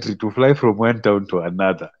this country to fly from one town to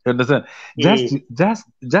another. You understand? Just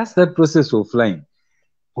that process of flying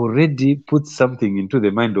already puts something into the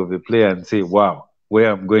mind of the player and say, wow, where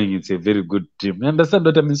I'm going, it's a very good team. You understand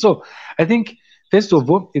what I mean? So I think, first of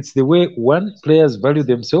all, it's the way players value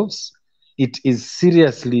themselves. It is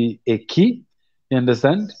seriously a key. You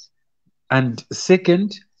understand? And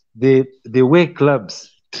second, the way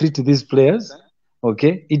clubs treat these players,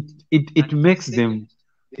 okay, it makes them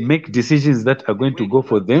make decisions that are going to go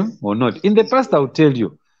for them or not. In the past, I'll tell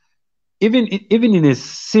you, even in a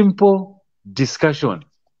simple discussion,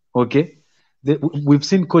 okay, we've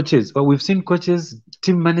seen coaches,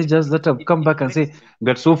 team managers that have come back and say,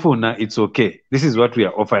 Gatsofuna, it's okay. This is what we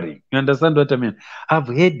are offering. You understand what I mean? I've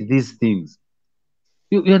heard these things.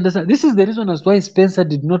 You understand? This is the reason as why Spencer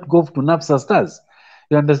did not go to Napsa Stars.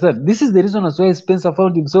 You understand? This is the reason as why Spencer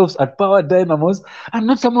found himself at Power Dynamos and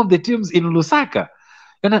not some of the teams in Lusaka.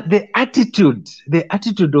 And the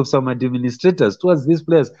attitude of some administrators towards these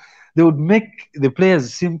players, they would make the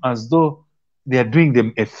players seem as though they are doing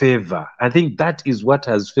them a favor. I think that is what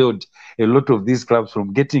has failed a lot of these clubs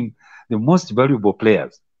from getting the most valuable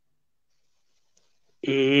players.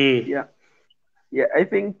 Yeah, I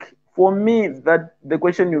think for me that the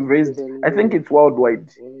question you've raised, I think it's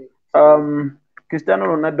worldwide. Cristiano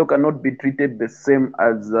Ronaldo cannot be treated the same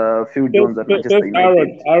as Phil Jones at Manchester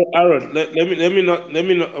United. Aaron, let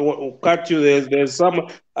me not cut you. There's some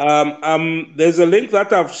there's a link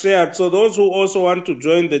that I've shared. So those who also want to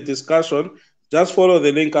join the discussion, just follow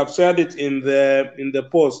the link. I've shared it in the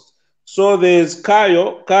post. So there's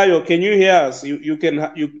Kayo. Kayo, can you hear us? You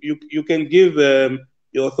can give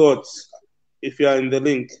your thoughts if you are in the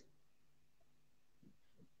link.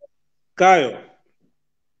 Kayo.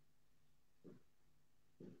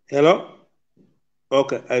 Hello?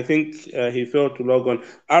 Okay, I think he failed to log on.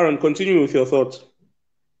 Aaron, continue with your thoughts.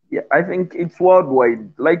 Yeah, I think it's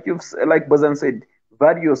worldwide. Like Bazan said,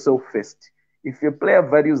 value yourself first. If your player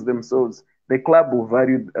values themselves, the club will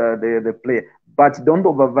value the player. But don't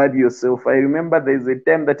overvalue yourself. I remember there's a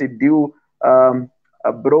time that a deal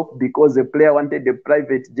broke because a player wanted a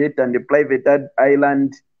private jet and a private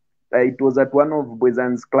island. It was at one of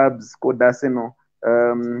Bazan's clubs called Arsenal.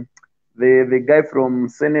 The guy from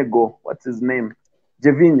Senegal, what's his name?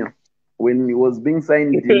 Javinho, when he was being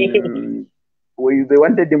signed in they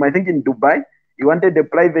wanted him, I think, in Dubai. He wanted a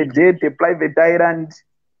private jet, a private island.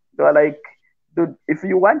 They were like, dude, if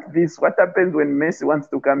you want this, what happens when Messi wants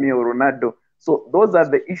to come here or Ronaldo? So those are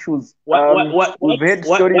the issues. We've heard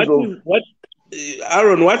stories of.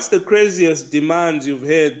 Aaron, what's the craziest demand you've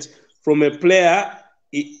heard from a player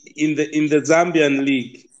in the Zambian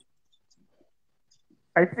league?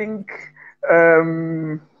 I think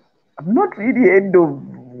I'm not really heard of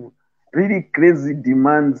really crazy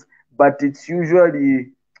demands, but it's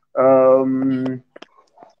usually I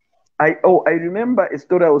remember a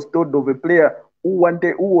story I was told of a player who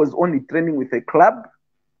was only training with a club.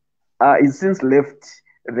 He's since left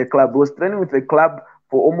the club. He was training with the club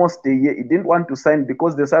for almost a year. He didn't want to sign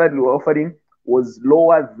because the salary we were offering was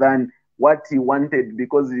lower than what he wanted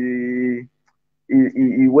because he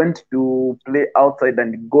went to play outside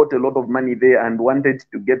and got a lot of money there and wanted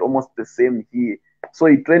to get almost the same here. So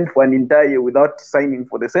he trained for an entire year without signing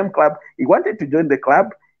for the same club. He wanted to join the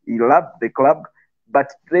club. He loved the club,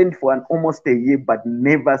 but trained for almost a year, but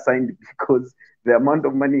never signed because the amount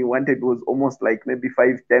of money he wanted was almost like maybe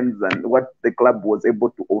 5 times than what the club was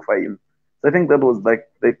able to offer him. So I think that was like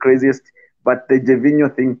the craziest. But the Javinho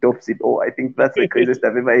thing tops it all. I think that's the craziest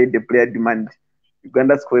I've ever heard the player demand.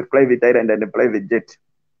 Uganda's for a private island and a private jet.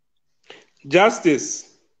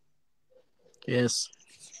 Justice. Yes.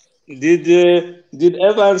 Did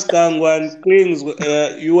Evans, Kangwa, and Klings?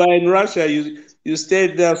 You were in Russia. You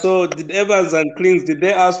stayed there. So did Evans and Klings? Did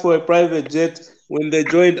they ask for a private jet when they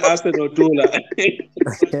joined Arsenal Tula?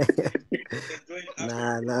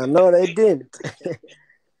 No, they didn't.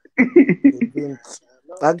 They didn't.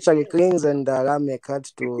 Actually, Klings and Ramek had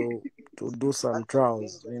to do some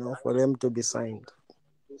trials, for them to be signed.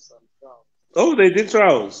 Oh, they did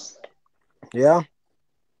trials. Yeah.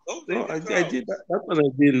 Oh, I did that. That one I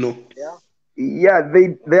didn't know. Yeah,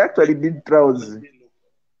 they actually did trials.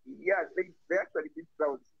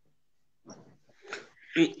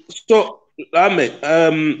 So, Rame,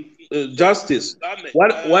 Justice,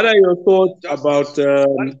 what are your thoughts about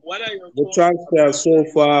the transfers so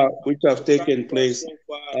far which have taken place?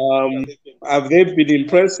 Have they been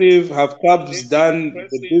impressive? Have clubs done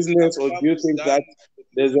the business, or do you think that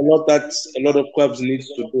there's a lot that a lot of clubs needs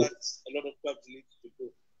to do?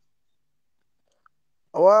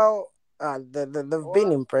 Well, they've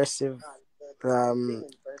been impressive.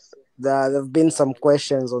 There have been some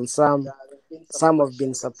questions on some. Some have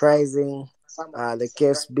been surprising. The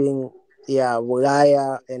case being,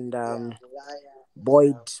 Wulaya and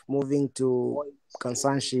Boyd moving to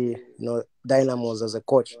Kansanshi, Dynamos as a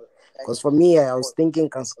coach. Because for me, I was thinking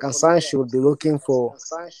Kansanshi would be looking for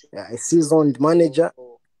a seasoned manager.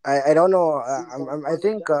 I don't know. I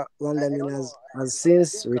think Londamin has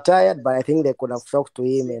since retired, but I think they could have talked to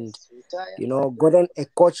him and, gotten a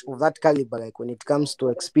coach of that caliber. Like when it comes to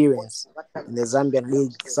experience in the Zambian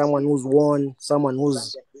league, someone who's won, someone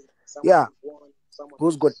who's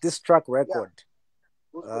got this track record.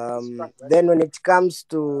 Then when it comes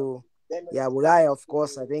to Bulaya, of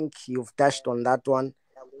course, I think you've touched on that one.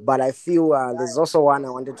 But I feel there's also one I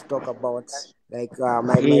wanted to talk about, like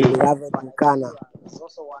my beloved Nkana.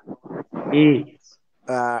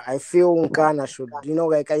 I feel Nkana should,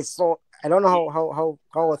 like I don't know how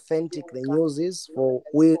authentic the news is for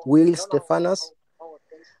Will Stefanos.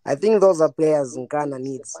 I think those are players Nkana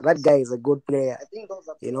needs. That guy is a good player.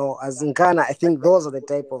 As Nkana, I think those are the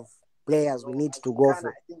type of players we need to go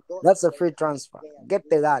for. That's a free transfer. Get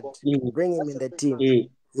the lad, bring him in the team. He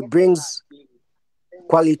brings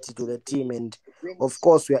quality to the team, and of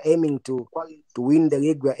course we are aiming to win the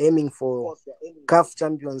league. We are aiming for CAF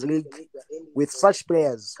Champions League. With such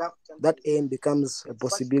players, that aim becomes a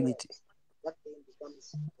possibility.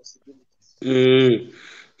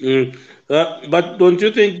 But don't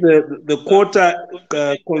you think the quota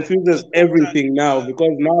confuses everything now?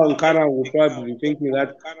 Because now Nkana will probably be thinking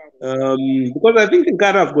that because I think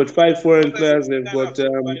Nkana have got 5 foreign players. They've got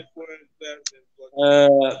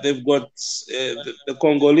the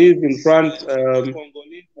Congolese in front. I've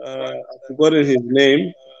forgotten his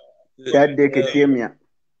name. Tade Ketemia.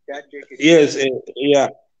 Yes, yeah.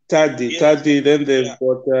 Tadi. Then they've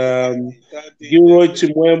got Gilroy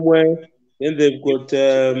Chimwemwe. Then they've got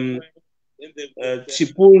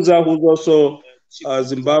Chipunza, who's also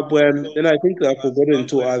Zimbabwean. Then I think I've forgotten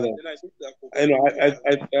two others.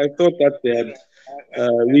 I thought that they had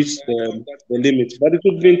reached the limit, but it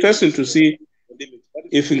would be interesting to see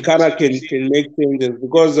if Nkana can make changes,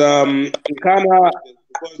 because Nkana,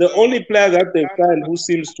 the only player that they've signed who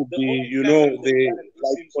seems to be,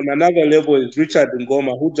 like on another level is Richard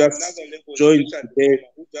Ngoma, who just joined today.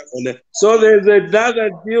 So there's another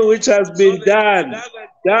deal which has been done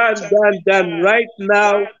right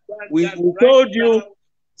now. We told you.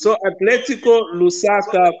 So Atletico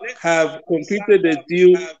Lusaka have completed a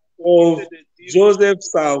deal of Joseph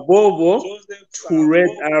Salvovo to Red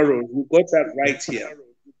Arrows. We got that right here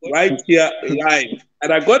live.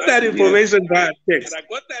 And I got that information via text.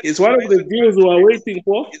 It's one of the deals we are waiting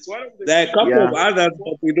for. There are a couple of others,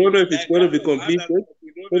 but we don't know if it's going to be completed.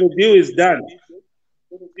 So the deal is done.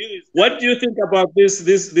 What do you think about this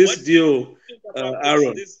deal,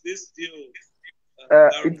 Aaron?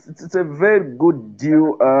 It's a very good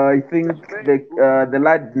deal. I think the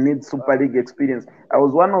lad needs Super League experience. I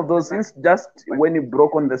was one of those, since just when he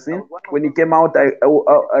broke on the scene, when he came out, I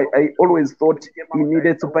always thought he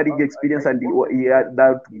needed Super League experience, and he had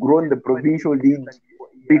outgrown the provincial league,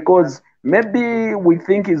 because maybe we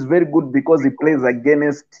think he's very good because he plays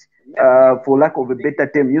against, for lack of a better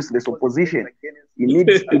term, useless opposition. He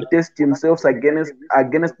needs to test himself against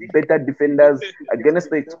better defenders, against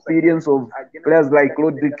the experience of players like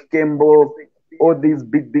Roderick Kembo, all these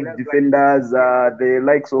big defenders, the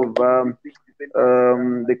likes of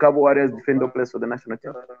the Cabo Warriors defender plays for the national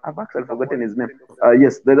team. I've actually forgotten his name.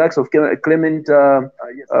 Yes, the likes of Clement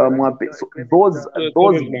Mwape. So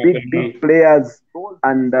those big players,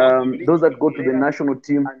 and those that go to the national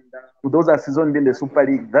team, those are seasoned in the Super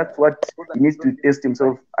League. That's what he needs to test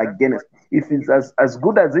himself against. If he's as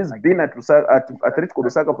good as he's been at Atletico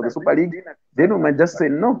Lusaka for the Super League, then we might just say,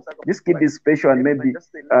 no, this kid is special, and maybe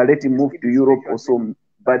let him move to Europe or so.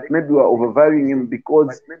 But maybe we're overvaluing him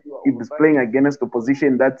because he's playing against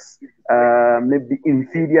opposition that's maybe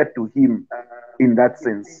inferior to him in that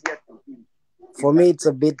sense. For me, it's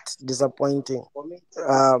a bit disappointing.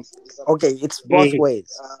 Okay, it's both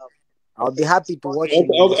ways. I'll be happy to watch him.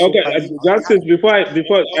 Okay. Justice,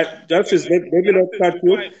 Justice, let me not cut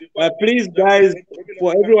you. Please, guys,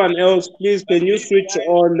 for everyone else, please, can you switch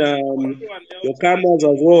on your cameras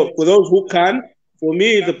as well? For those who can. For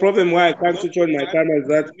me, the problem why I can't switch on my camera is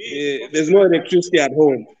that there's no electricity at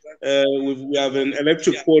home. We have an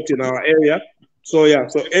electric port in our area. So, yeah.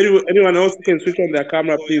 So, anyone else who can switch on their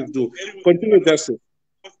camera, please do. Continue, Justice.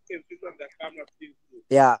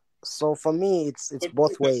 Yeah. So, for me, it's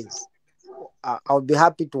both ways. I'll be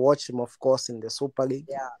happy to watch him, of course, in the Super League.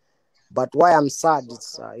 Yeah. But why I'm sad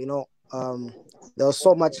is, there was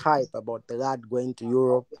so much hype about the lad going to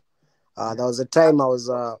Europe. There was a time I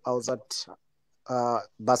was at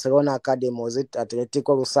Barcelona Academy, was it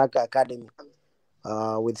Atletico Lusaka Academy,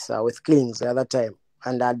 with Klings the other time,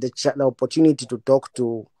 and I had the opportunity to talk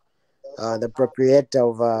to the proprietor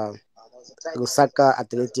of Lusaka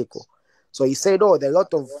Atletico. So he said, there are a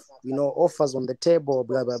lot of offers on the table,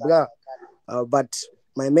 blah blah blah. But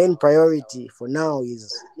my main priority for now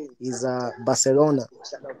is Barcelona.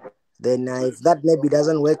 Then if that maybe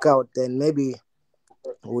doesn't work out, then maybe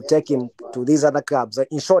we'll take him to these other clubs.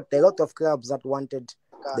 In short, there are a lot of clubs that wanted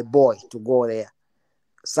the boy to go there.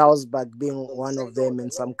 Salzburg being one of them,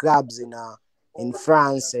 and some clubs in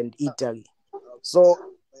France and Italy. So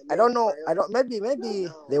I don't know. Maybe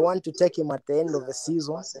they want to take him at the end of the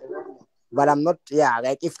season. But I'm not,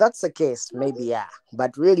 like if that's the case, maybe, yeah.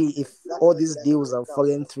 But really, if all these deals are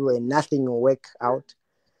falling through and nothing will work out,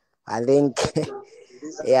 I think,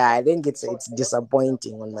 I think it's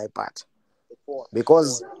disappointing on my part.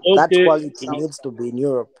 Because that quality needs to be in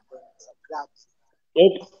Europe.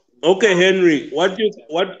 Okay, Henry, what do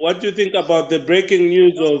you think about the breaking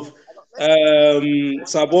news of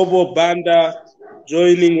Sabobo Banda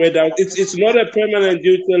joining Red Arrows? It's not a permanent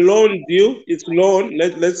deal; it's a loan deal. It's loan.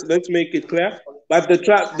 Let's make it clear. But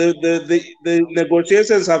the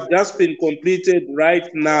negotiations have just been completed right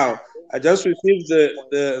now. I just received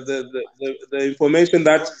the information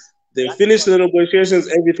that they finished the negotiations.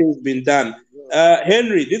 Everything's been done.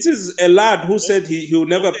 Henry, this is a lad who said he will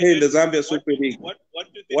never play in the Zambia Super League.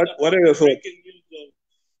 What are your thoughts?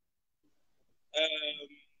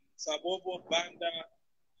 Sabobo Banda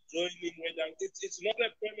joining Red Arrows. It's not a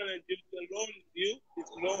permanent deal, it's a loan deal.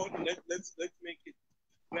 It's loan. Let's make it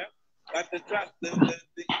clear. But the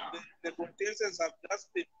negotiations have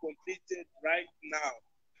just been completed right now.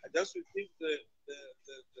 I just received the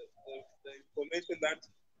information that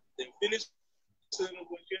finished the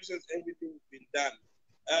negotiations, everything's been done.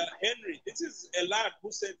 Henry, this is a lad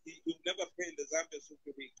who said he'll never play in the Zambia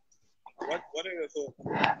Super League. What are your thoughts?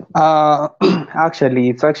 Actually,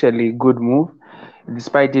 it's actually a good move,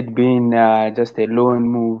 despite it being just a loan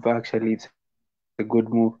move. Actually, it's a good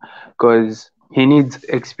move because he needs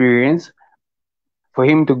experience. For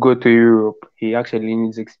him to go to Europe, he actually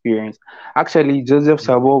needs experience. Actually, Joseph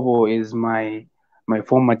Sabobo is my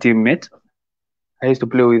former teammate. I used to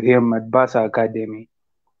play with him at Barca Academy.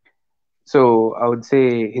 So I would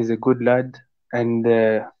say he's a good lad, and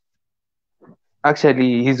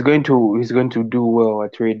actually he's going to do well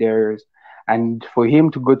at Red Arrows. And for him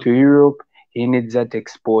to go to Europe, he needs that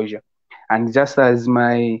exposure. And just as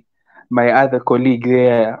my other colleague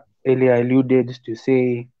there earlier alluded to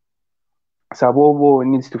say, Sabobo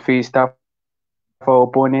needs to face tougher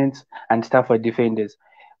opponents and tougher defenders.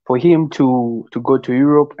 For him to go to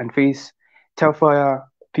Europe and face tougher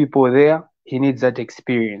people there, he needs that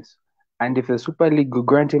experience. And if the Super League will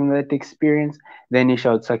grant him that experience, then he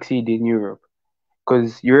shall succeed in Europe.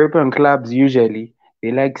 Because European clubs usually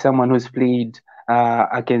they like someone who's played.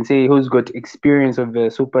 I can say who's got experience of the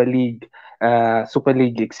Super League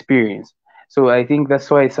experience. So I think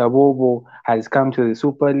that's why Sabobo has come to the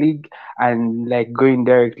Super League and like going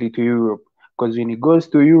directly to Europe. Because when he goes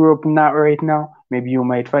to Europe not right now, maybe you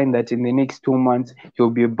might find that in the next 2 months he'll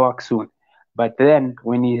be back soon. But then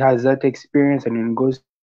when he has that experience and when he goes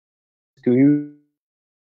to Europe, he can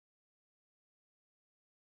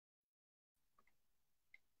actually succeed in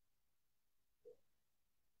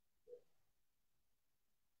Europe.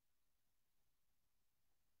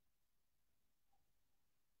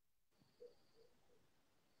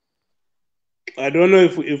 I don't know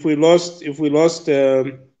if we lost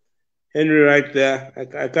Henry right there.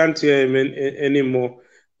 I can't hear him anymore.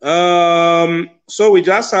 So we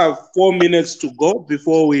just have 4 minutes to go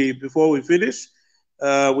before we finish.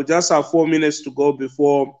 We just have 4 minutes to go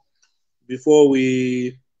before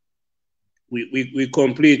we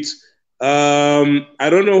complete. I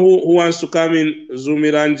don't know who wants to come in.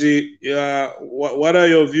 Zumiranji, what are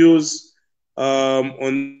your views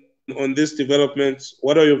on this development?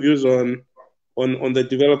 What are your views on the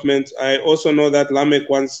development? I also know that Lamek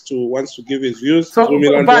wants to give his views. So,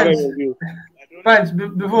 Zumiranji, what are your views? Punch,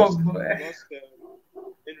 before.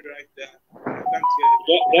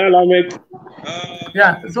 Yeah, Lamek.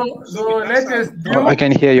 Yeah, so latest deal. Oh, I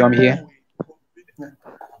can hear you. I'm here.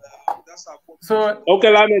 So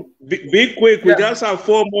okay, Lamek, be quick. We just have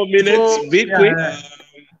 4 more minutes. So, be quick.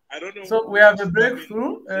 I don't know. So we have a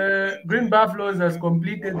breakthrough. Green Buffaloes has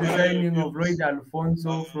completed the signing of Roy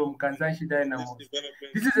Alfonso from Kansanshi Dynamos.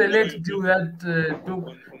 This is a late deal that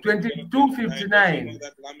took 22.59.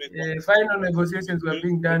 Final negotiations were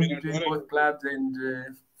being done between both clubs, and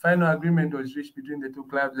final agreement was reached between the two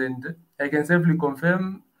clubs. And I can safely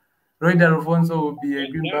confirm Roy Alfonso will be a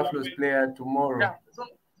Green Buffaloes player tomorrow.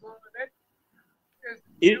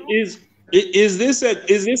 Is this a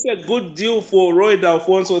good deal for Roy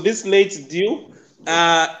Alfonso? This late deal.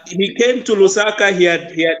 He came to Lusaka. He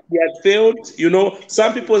had failed. You know,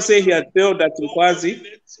 some people say he had failed at Mkwazi.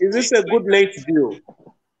 Is this a good late deal?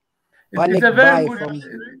 It's a very good.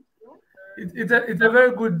 It's a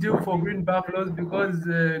very good deal for Green Buffaloes because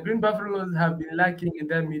Green Buffaloes have been lacking in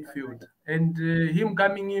their midfield, and him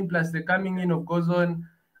coming in plus the coming in of Gozon.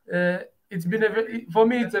 It's been for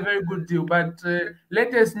me, it's a very good deal. But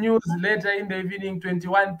latest news later in the evening,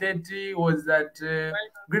 21:30, was that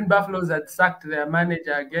Green Buffaloes had sacked their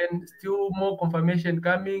manager again. Still more confirmation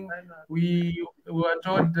coming. We were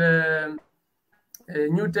told a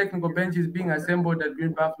new technical bench is being assembled at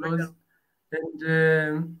Green Buffaloes, and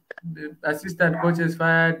the assistant coaches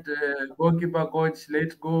fired, goalkeeper coach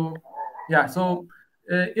let go. Yeah, so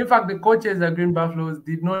in fact, the coaches at Green Buffaloes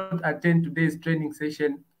did not attend today's training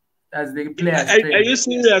session as the players. Are you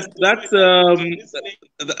serious?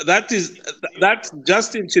 That's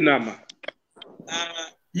Justin Chinama.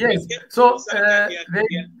 Yes. So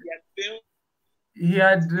he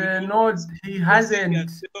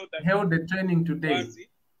hasn't held the training today.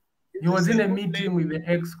 He was in a meeting with the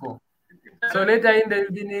EXCO. So later in the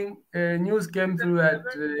evening, news came through that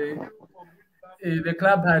the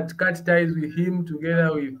club had cut ties with him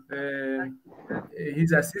together with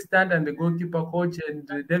his assistant and the goalkeeper coach, and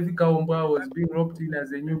David Kaumba was being roped in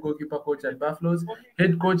as a new goalkeeper coach at Buffaloes.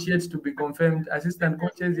 Head coach yet to be confirmed. Assistant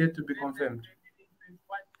coaches yet to be confirmed.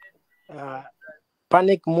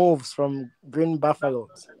 Panic moves from Green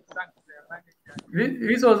Buffaloes.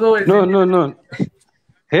 This was always no.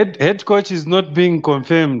 Head coach is not being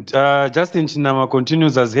confirmed. Justin Chinama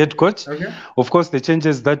continues as head coach. Okay. Of course, the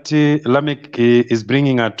changes that Lamek is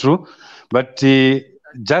bringing are true, but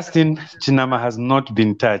Justin Chinama has not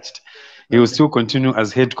been touched. He will still continue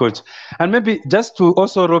as head coach. And maybe just to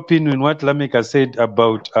also rope in what Lamek has said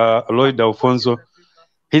about Lloyd Alfonso,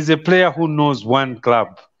 he's a player who knows one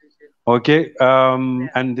club. Okay,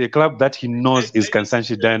 and the club that he knows is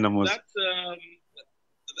Kansanshi Dynamos.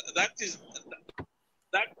 That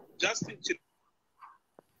Justin Chinama.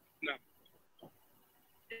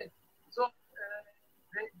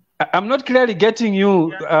 I'm not clearly getting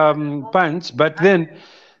you, Punch, but then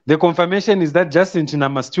the confirmation is that Justin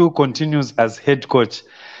Chinama still continues as head coach.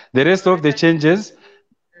 The rest of the changes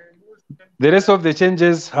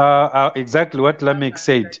are exactly what Lamek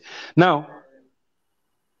said. Now,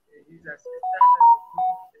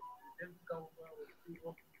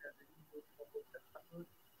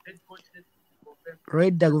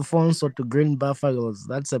 Red Alfonso to Green Buffaloes.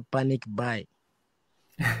 That's a panic buy.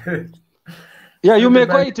 Yeah, you may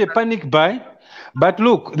call it a panic buy, but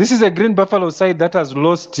look, this is a Green Buffalo side that has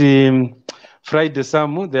lost Friday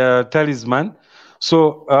Samu, their talisman.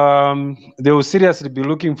 So they will seriously be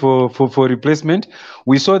looking for replacement.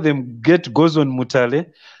 We saw them get Gozon Mutale,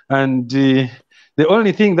 and the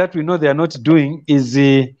only thing that we know they are not doing is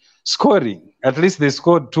scoring. At least they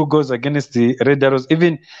scored 2 goals against the Red Arrows,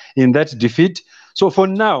 even in that defeat. So for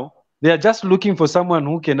now, they are just looking for someone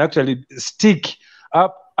who can actually stick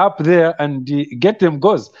up there and get them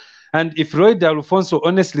goals. And if Roy Alfonso,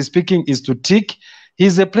 honestly speaking, is to tick,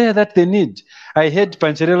 he's a player that they need. I heard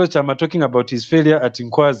Pancherelo Chama talking about his failure at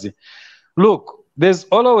Nkwazi. Look, there's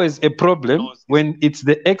always a problem when it's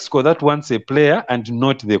the exco that wants a player and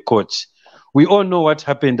not the coach. We all know what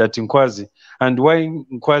happened at Nkwazi and why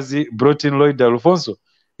Nkwazi brought in Lloyd Alfonso.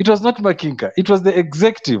 It was not Makinka. It was the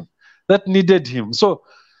executive that needed him. So,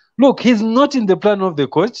 look, he's not in the plan of the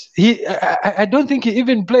coach. I don't think he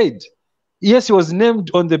even played. Yes, he was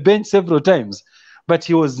named on the bench several times, but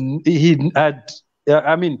his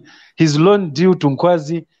loan due to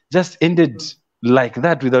Nkwazi just ended like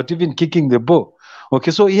that without even kicking the ball.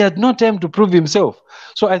 Okay, so he had no time to prove himself.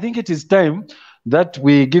 So I think it is time that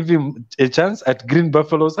we give him a chance at Green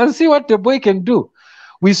Buffaloes and see what the boy can do.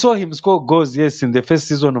 We saw him score goals, yes, in the first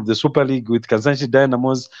season of the Super League with Kansanshi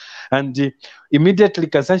Dynamos. And immediately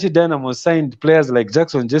Kansanshi Dynamos signed players like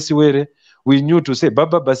Jackson Jessiwere. We knew to say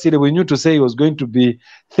Baba Basile, we knew to say he was going to be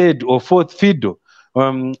 3rd or 4th Fido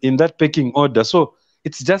in that pecking order. So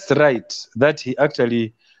it's just right that he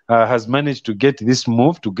actually has managed to get this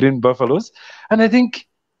move to Green Buffaloes. And I think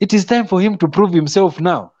it is time for him to prove himself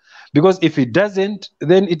now. Because if he doesn't,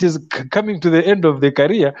 then it is coming to the end of the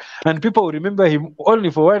career and people will remember him only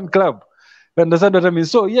for one club. You understand what I mean?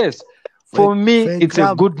 So yes, for me, it's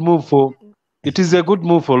a good move for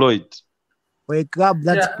Lloyd. For a club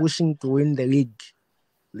that's pushing to win the league,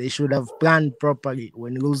 they should have planned properly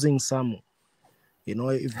when losing Samu. You know,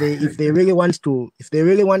 if they really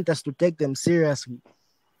want us to take them seriously,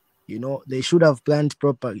 you know, they should have planned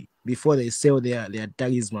properly before they sell their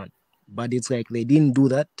talisman. But it's like they didn't do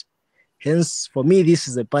that. Hence, for me, this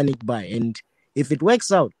is a panic buy. And if it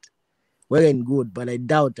works out, well and good. But I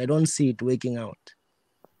don't see it working out.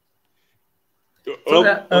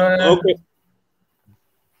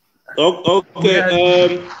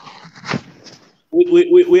 Okay.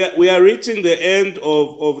 We are reaching the end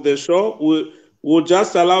of the show. We'll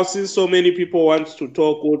just allow, since so many people want to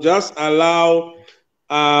talk, we'll just allow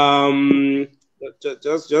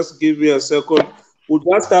just give me a second. We'll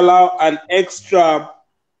just allow an extra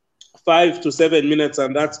 5 to 7 minutes,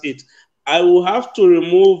 and that's it. I will have to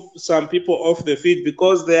remove some people off the feed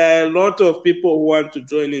because there are a lot of people who want to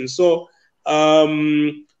join in. So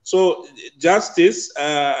Justice,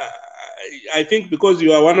 I think because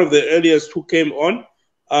you are one of the earliest who came on,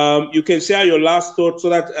 you can share your last thought so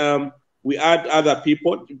that we add other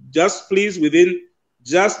people. Just please, within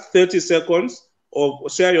just 30 seconds, or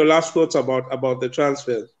share your last thoughts about the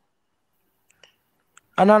transfers.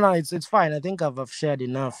 No, it's fine. I think I've shared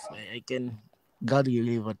enough. I can gladly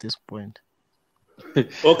leave at this point.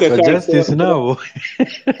 Okay, so Justice now.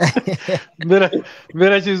 Mera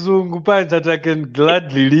chizungu panja that I can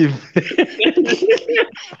gladly leave.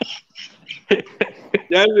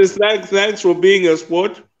 Justice, thanks for being a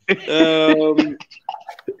sport.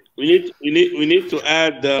 We need to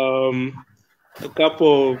add a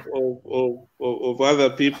couple of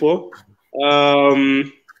other people.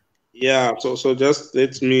 Yeah, so just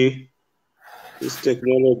let me. This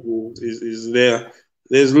technology is there.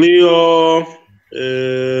 There's Leo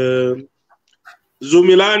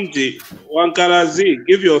Zumilandi Wankarazi.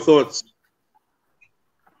 Give your thoughts.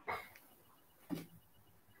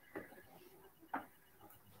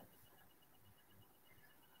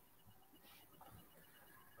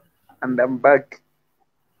 And I'm back.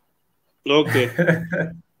 Okay.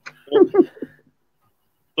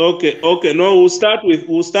 Okay. No, we'll start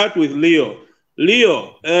with Leo.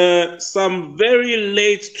 Leo, some very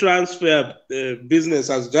late transfer business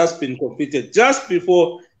has just been completed just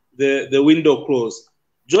before the window closed.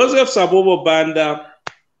 Joseph Sabobo Banda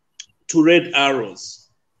to Red Arrows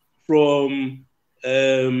from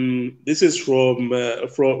this is from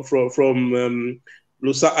Atletico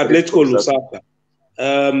Lusaka.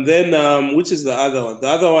 Then which is the other one? The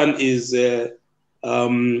other one is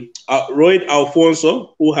Royd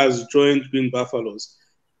Alfonso, who has joined Green Buffaloes.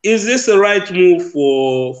 Is this the right move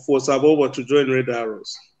for Saboba to join Red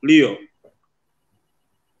Arrows? Leo?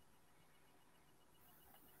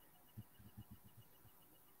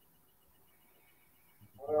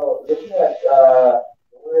 Well, looking at the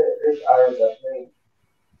way Red Arrows are playing,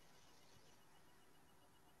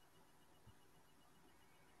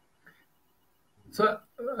 so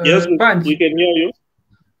yes, Punch, we can hear you.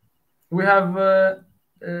 we have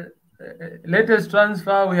latest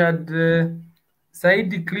transfer. We had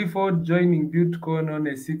Saidi Clifford joining Butcon on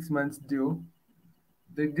a 6-month deal.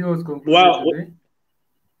 The deal was concluded today.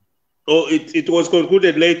 Oh, it was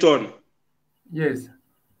concluded late on. Yes.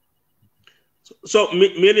 So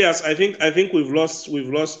Milias, I think we've lost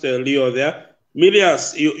Leo there.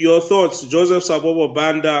 Milias, your thoughts? Joseph Sabobo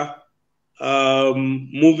Banda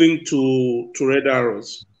moving to Red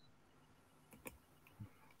Arrows.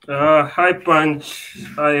 Hi Punch,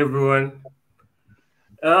 hi everyone.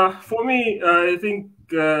 For me, I think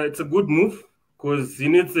it's a good move because he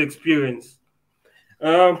needs the experience.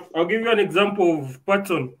 I'll give you an example of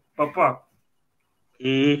Patton Papa.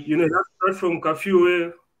 You know, he started from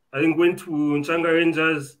Kafue, I think went to Nchanga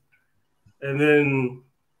Rangers, and then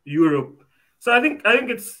Europe. So I think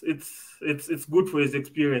it's good for his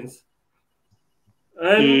experience.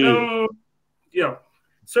 And yeah,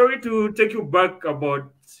 sorry to take you back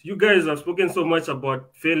about, you guys have spoken so much about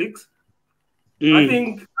Felix. I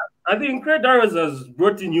think Red Arrows has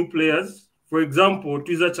brought in new players. For example,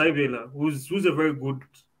 Twiza Chaivela, who's a very good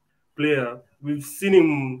player. We've seen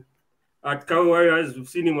him at Cow Warriors, we've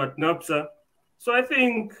seen him at NAPSA. So I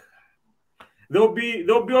think they'll be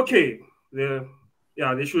okay.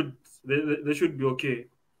 They should be okay.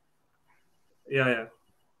 Yeah.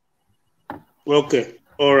 Okay.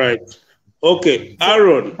 All right. Okay.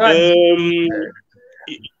 Aaron.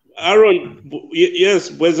 Aaron, yes,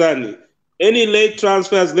 Bwezani. Any late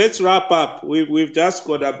transfers? Let's wrap up. We've just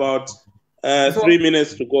got about 3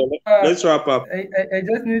 minutes to go. Let's wrap up. I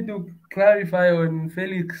just need to clarify on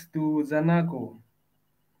Felix to Zanaco.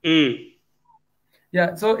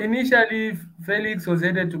 Yeah, so initially Felix was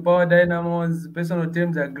headed to Power Dynamos. Personal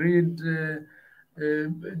terms agreed.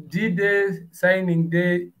 D-Day, signing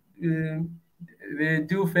day, the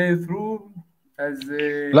deal fell through as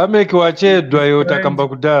Lamek wachedwa yotakamba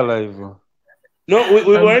kudala hivyo. No,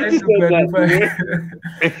 we already said that.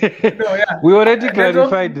 No, yeah. We already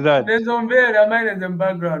clarified that. There's some very remind in the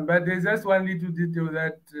background, but there's just one little detail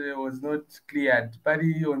that was not cleared.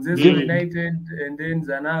 Paddy on Zesco United and then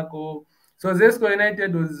Zanaco. So Zesco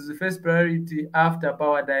United was the first priority after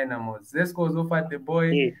Power Dynamos. Zesco was offered the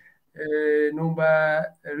boy number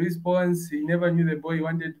response. He never knew the boy. He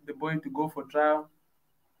wanted the boy to go for trial.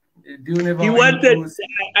 He wanted.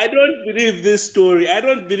 I don't believe this story.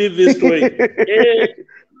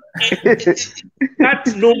 That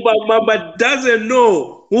number Mamba doesn't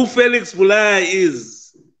know who Felix Bulaya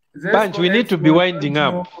is. Punch, we need to be winding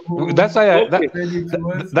up. That's why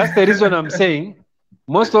that's the reason I'm saying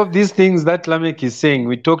most of these things that Lamek is saying,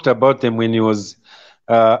 we talked about them when he was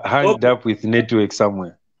hanged up with network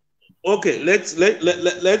somewhere. Okay, let's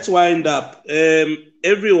wind up.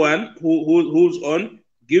 Everyone who's on,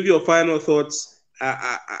 give your final thoughts,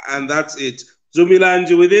 and that's it.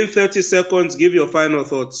 Zumilanji, within 30 seconds, give your final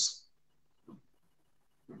thoughts.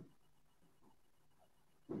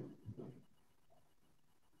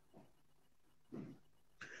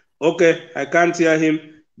 Okay, I can't hear him.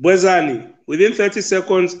 Bwezani, within 30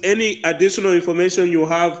 seconds, any additional information you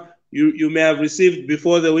have, you may have received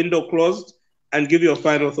before the window closed, and give your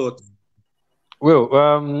final thoughts. Well,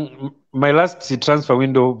 my last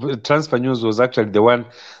transfer news was actually the one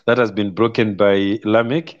that has been broken by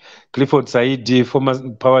Lamek. Clifford Saidi, former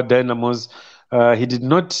Power Dynamos, he did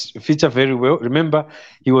not feature very well. Remember,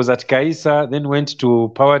 he was at Kaisa, then went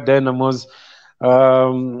to Power Dynamos.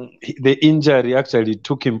 The injury actually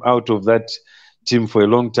took him out of that team for a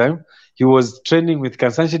long time. He was training with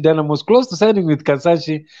Kansanshi Dynamos, close to signing with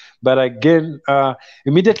Kansanshi, but again,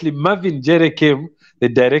 immediately Marvin Jere came. The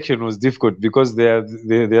direction was difficult because they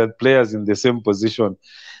are players in the same position.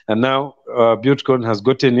 And now Butcon has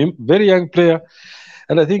gotten him, very young player.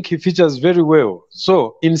 and I think he features very well.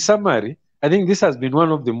 So, in summary, I think this has been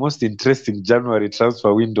one of the most interesting January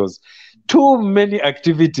transfer windows. Too many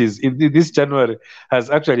activities in this January has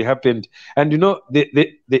actually happened. And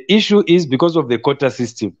the issue is because of the quota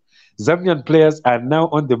system. Zambian players are now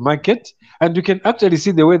on the market, and you can actually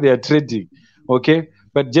see the way they are trading. Okay.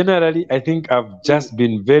 But generally, I think I've just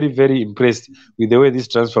been very, very impressed with the way this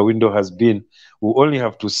transfer window has been. We only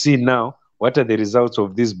have to see now what are the results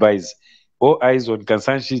of these buys. All eyes on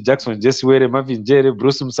Kansanshi, Jackson, Jesiwere, Marvin Jere,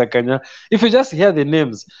 Bruce Msakanya. If you just hear the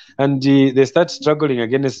names and they start struggling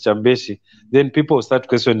against Chambeshi, then people start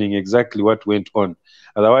questioning exactly what went on.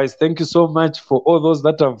 Otherwise, thank you so much for all those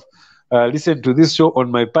that have listened to this show.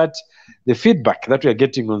 On my part, the feedback that we are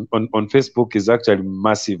getting on Facebook is actually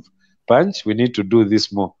massive. Punch, we need to do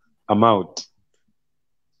this more. I'm out.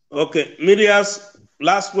 Okay, Milias,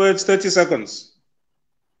 last words, 30 seconds.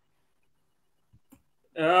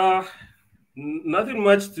 Nothing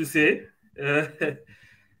much to say.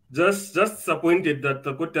 Just disappointed that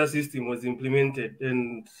the quota system was implemented,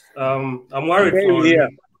 and I'm worried. Same here.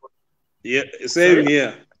 Yeah, same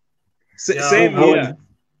here. Same here.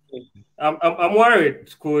 I'm worried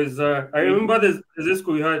because I remember the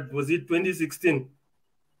Zesco we had, was it 2016?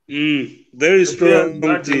 Very strong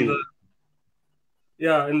team.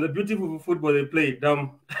 And the beautiful football they played.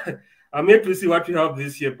 I'm yet to see what we have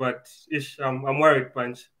this year, but I'm worried,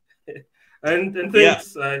 Punch. and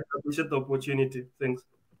thanks. Yeah. I appreciate the opportunity. Thanks.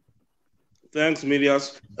 Thanks,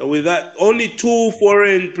 Milias. With that, only 2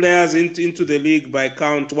 foreign players into the league by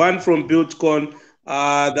count. One from Buildcon,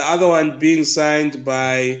 the other one being signed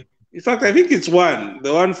by. In fact, I think it's one.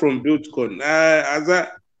 The one from Buildcon. I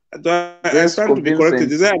stand to be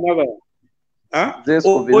corrected. Is there another? Huh? Yes,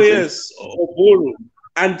 Oburu.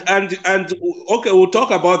 And okay, we'll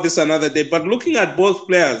talk about this another day. But looking at both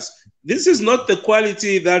players, this is not the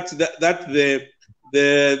quality that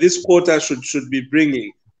this quota should be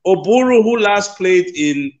bringing. Oburu, who last played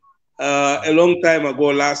in a long time ago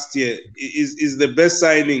last year, is the best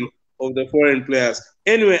signing of the foreign players.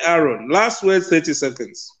 Anyway, Aaron, last words, 30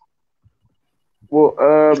 seconds. Well,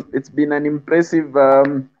 it's been an impressive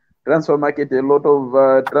transfer market, a lot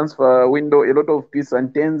of transfer window, a lot of twists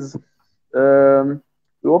and turns.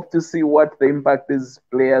 We hope to see what the impact these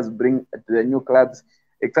players bring to the new clubs.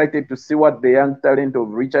 Excited to see what the young talent of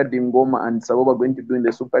Richard Ngoma and Saboba are going to do in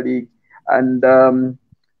the Super League. And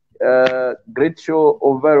great show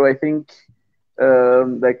overall. I think,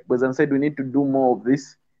 like Bazan said, we need to do more of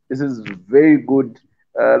this. This is very good.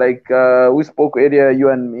 We spoke earlier, you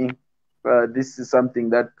and me. This is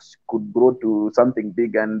something that could grow to something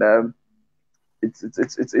big, and it's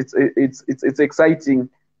exciting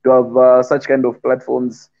to have such kind of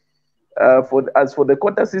platforms. As for the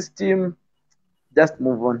quota system, just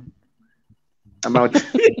move on. I'm out.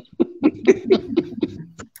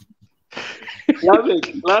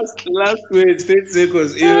 Last word, 10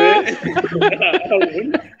 seconds. Aaron,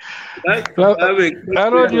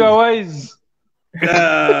 you are wise.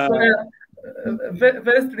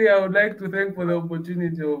 Firstly, I would like to thank for the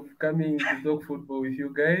opportunity of coming to talk football with you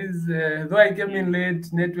guys. Though I came in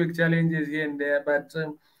late, network challenges here and there, but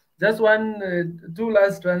just 2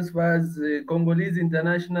 last transfers, Congolese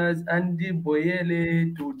internationals, Andy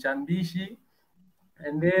Boyele to Chambishi,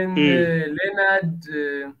 and then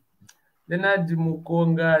Leonard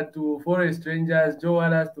Mukonga to Forest Rangers, Joe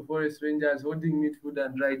Wallace to Forest Rangers, holding midfield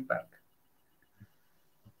and right back.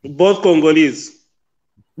 Both Congolese?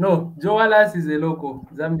 No, Joe Wallace is a local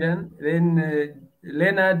Zambian. Then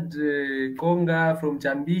Leonard Konga from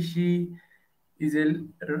Chambishi is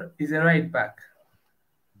a right back.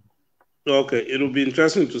 Okay, it will be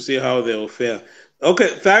interesting to see how they will fare.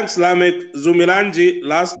 Okay, thanks, Lamek. Zumilanji,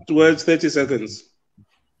 last words, 30 seconds.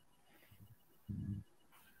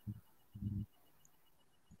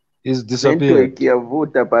 Is disappeared.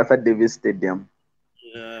 Davis Stadium.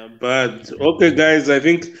 Yeah, but okay, guys, I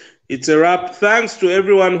think it's a wrap. Thanks to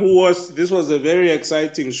everyone who was. This was a very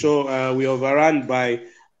exciting show. We overran by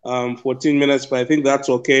 14 minutes, but I think that's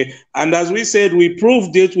okay. And as we said, we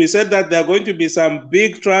proved it. We said that there are going to be some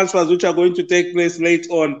big transfers which are going to take place late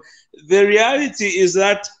on. The reality is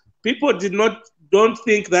that people don't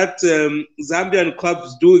think that Zambian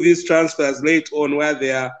clubs do these transfers late on where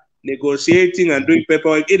they are negotiating and doing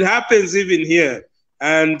paperwork. It happens even here.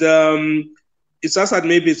 And it's just that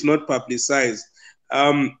maybe it's not publicized.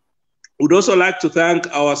 We'd also like to thank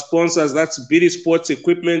our sponsors. That's BD Sports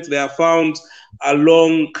Equipment. They are found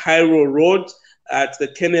along Cairo Road at the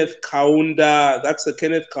Kenneth Kaunda. That's the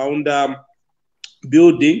Kenneth Kaunda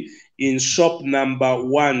building in shop number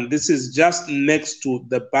 1. This is just next to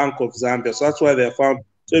the Bank of Zambia. So that's why they're found.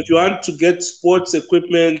 So if you want to get sports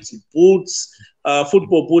equipment, boots,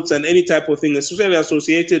 football boots and any type of thing, especially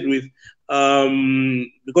associated with,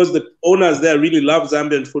 because the owners there really love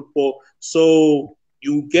Zambian football. So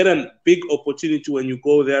you get a big opportunity when you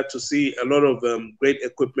go there to see a lot of great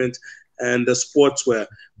equipment and the sportswear.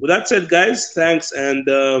 With that said, guys, thanks, and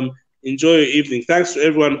enjoy your evening. Thanks to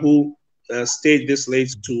everyone who stayed this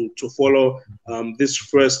late to follow this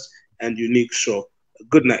first and unique show.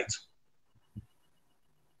 Good night.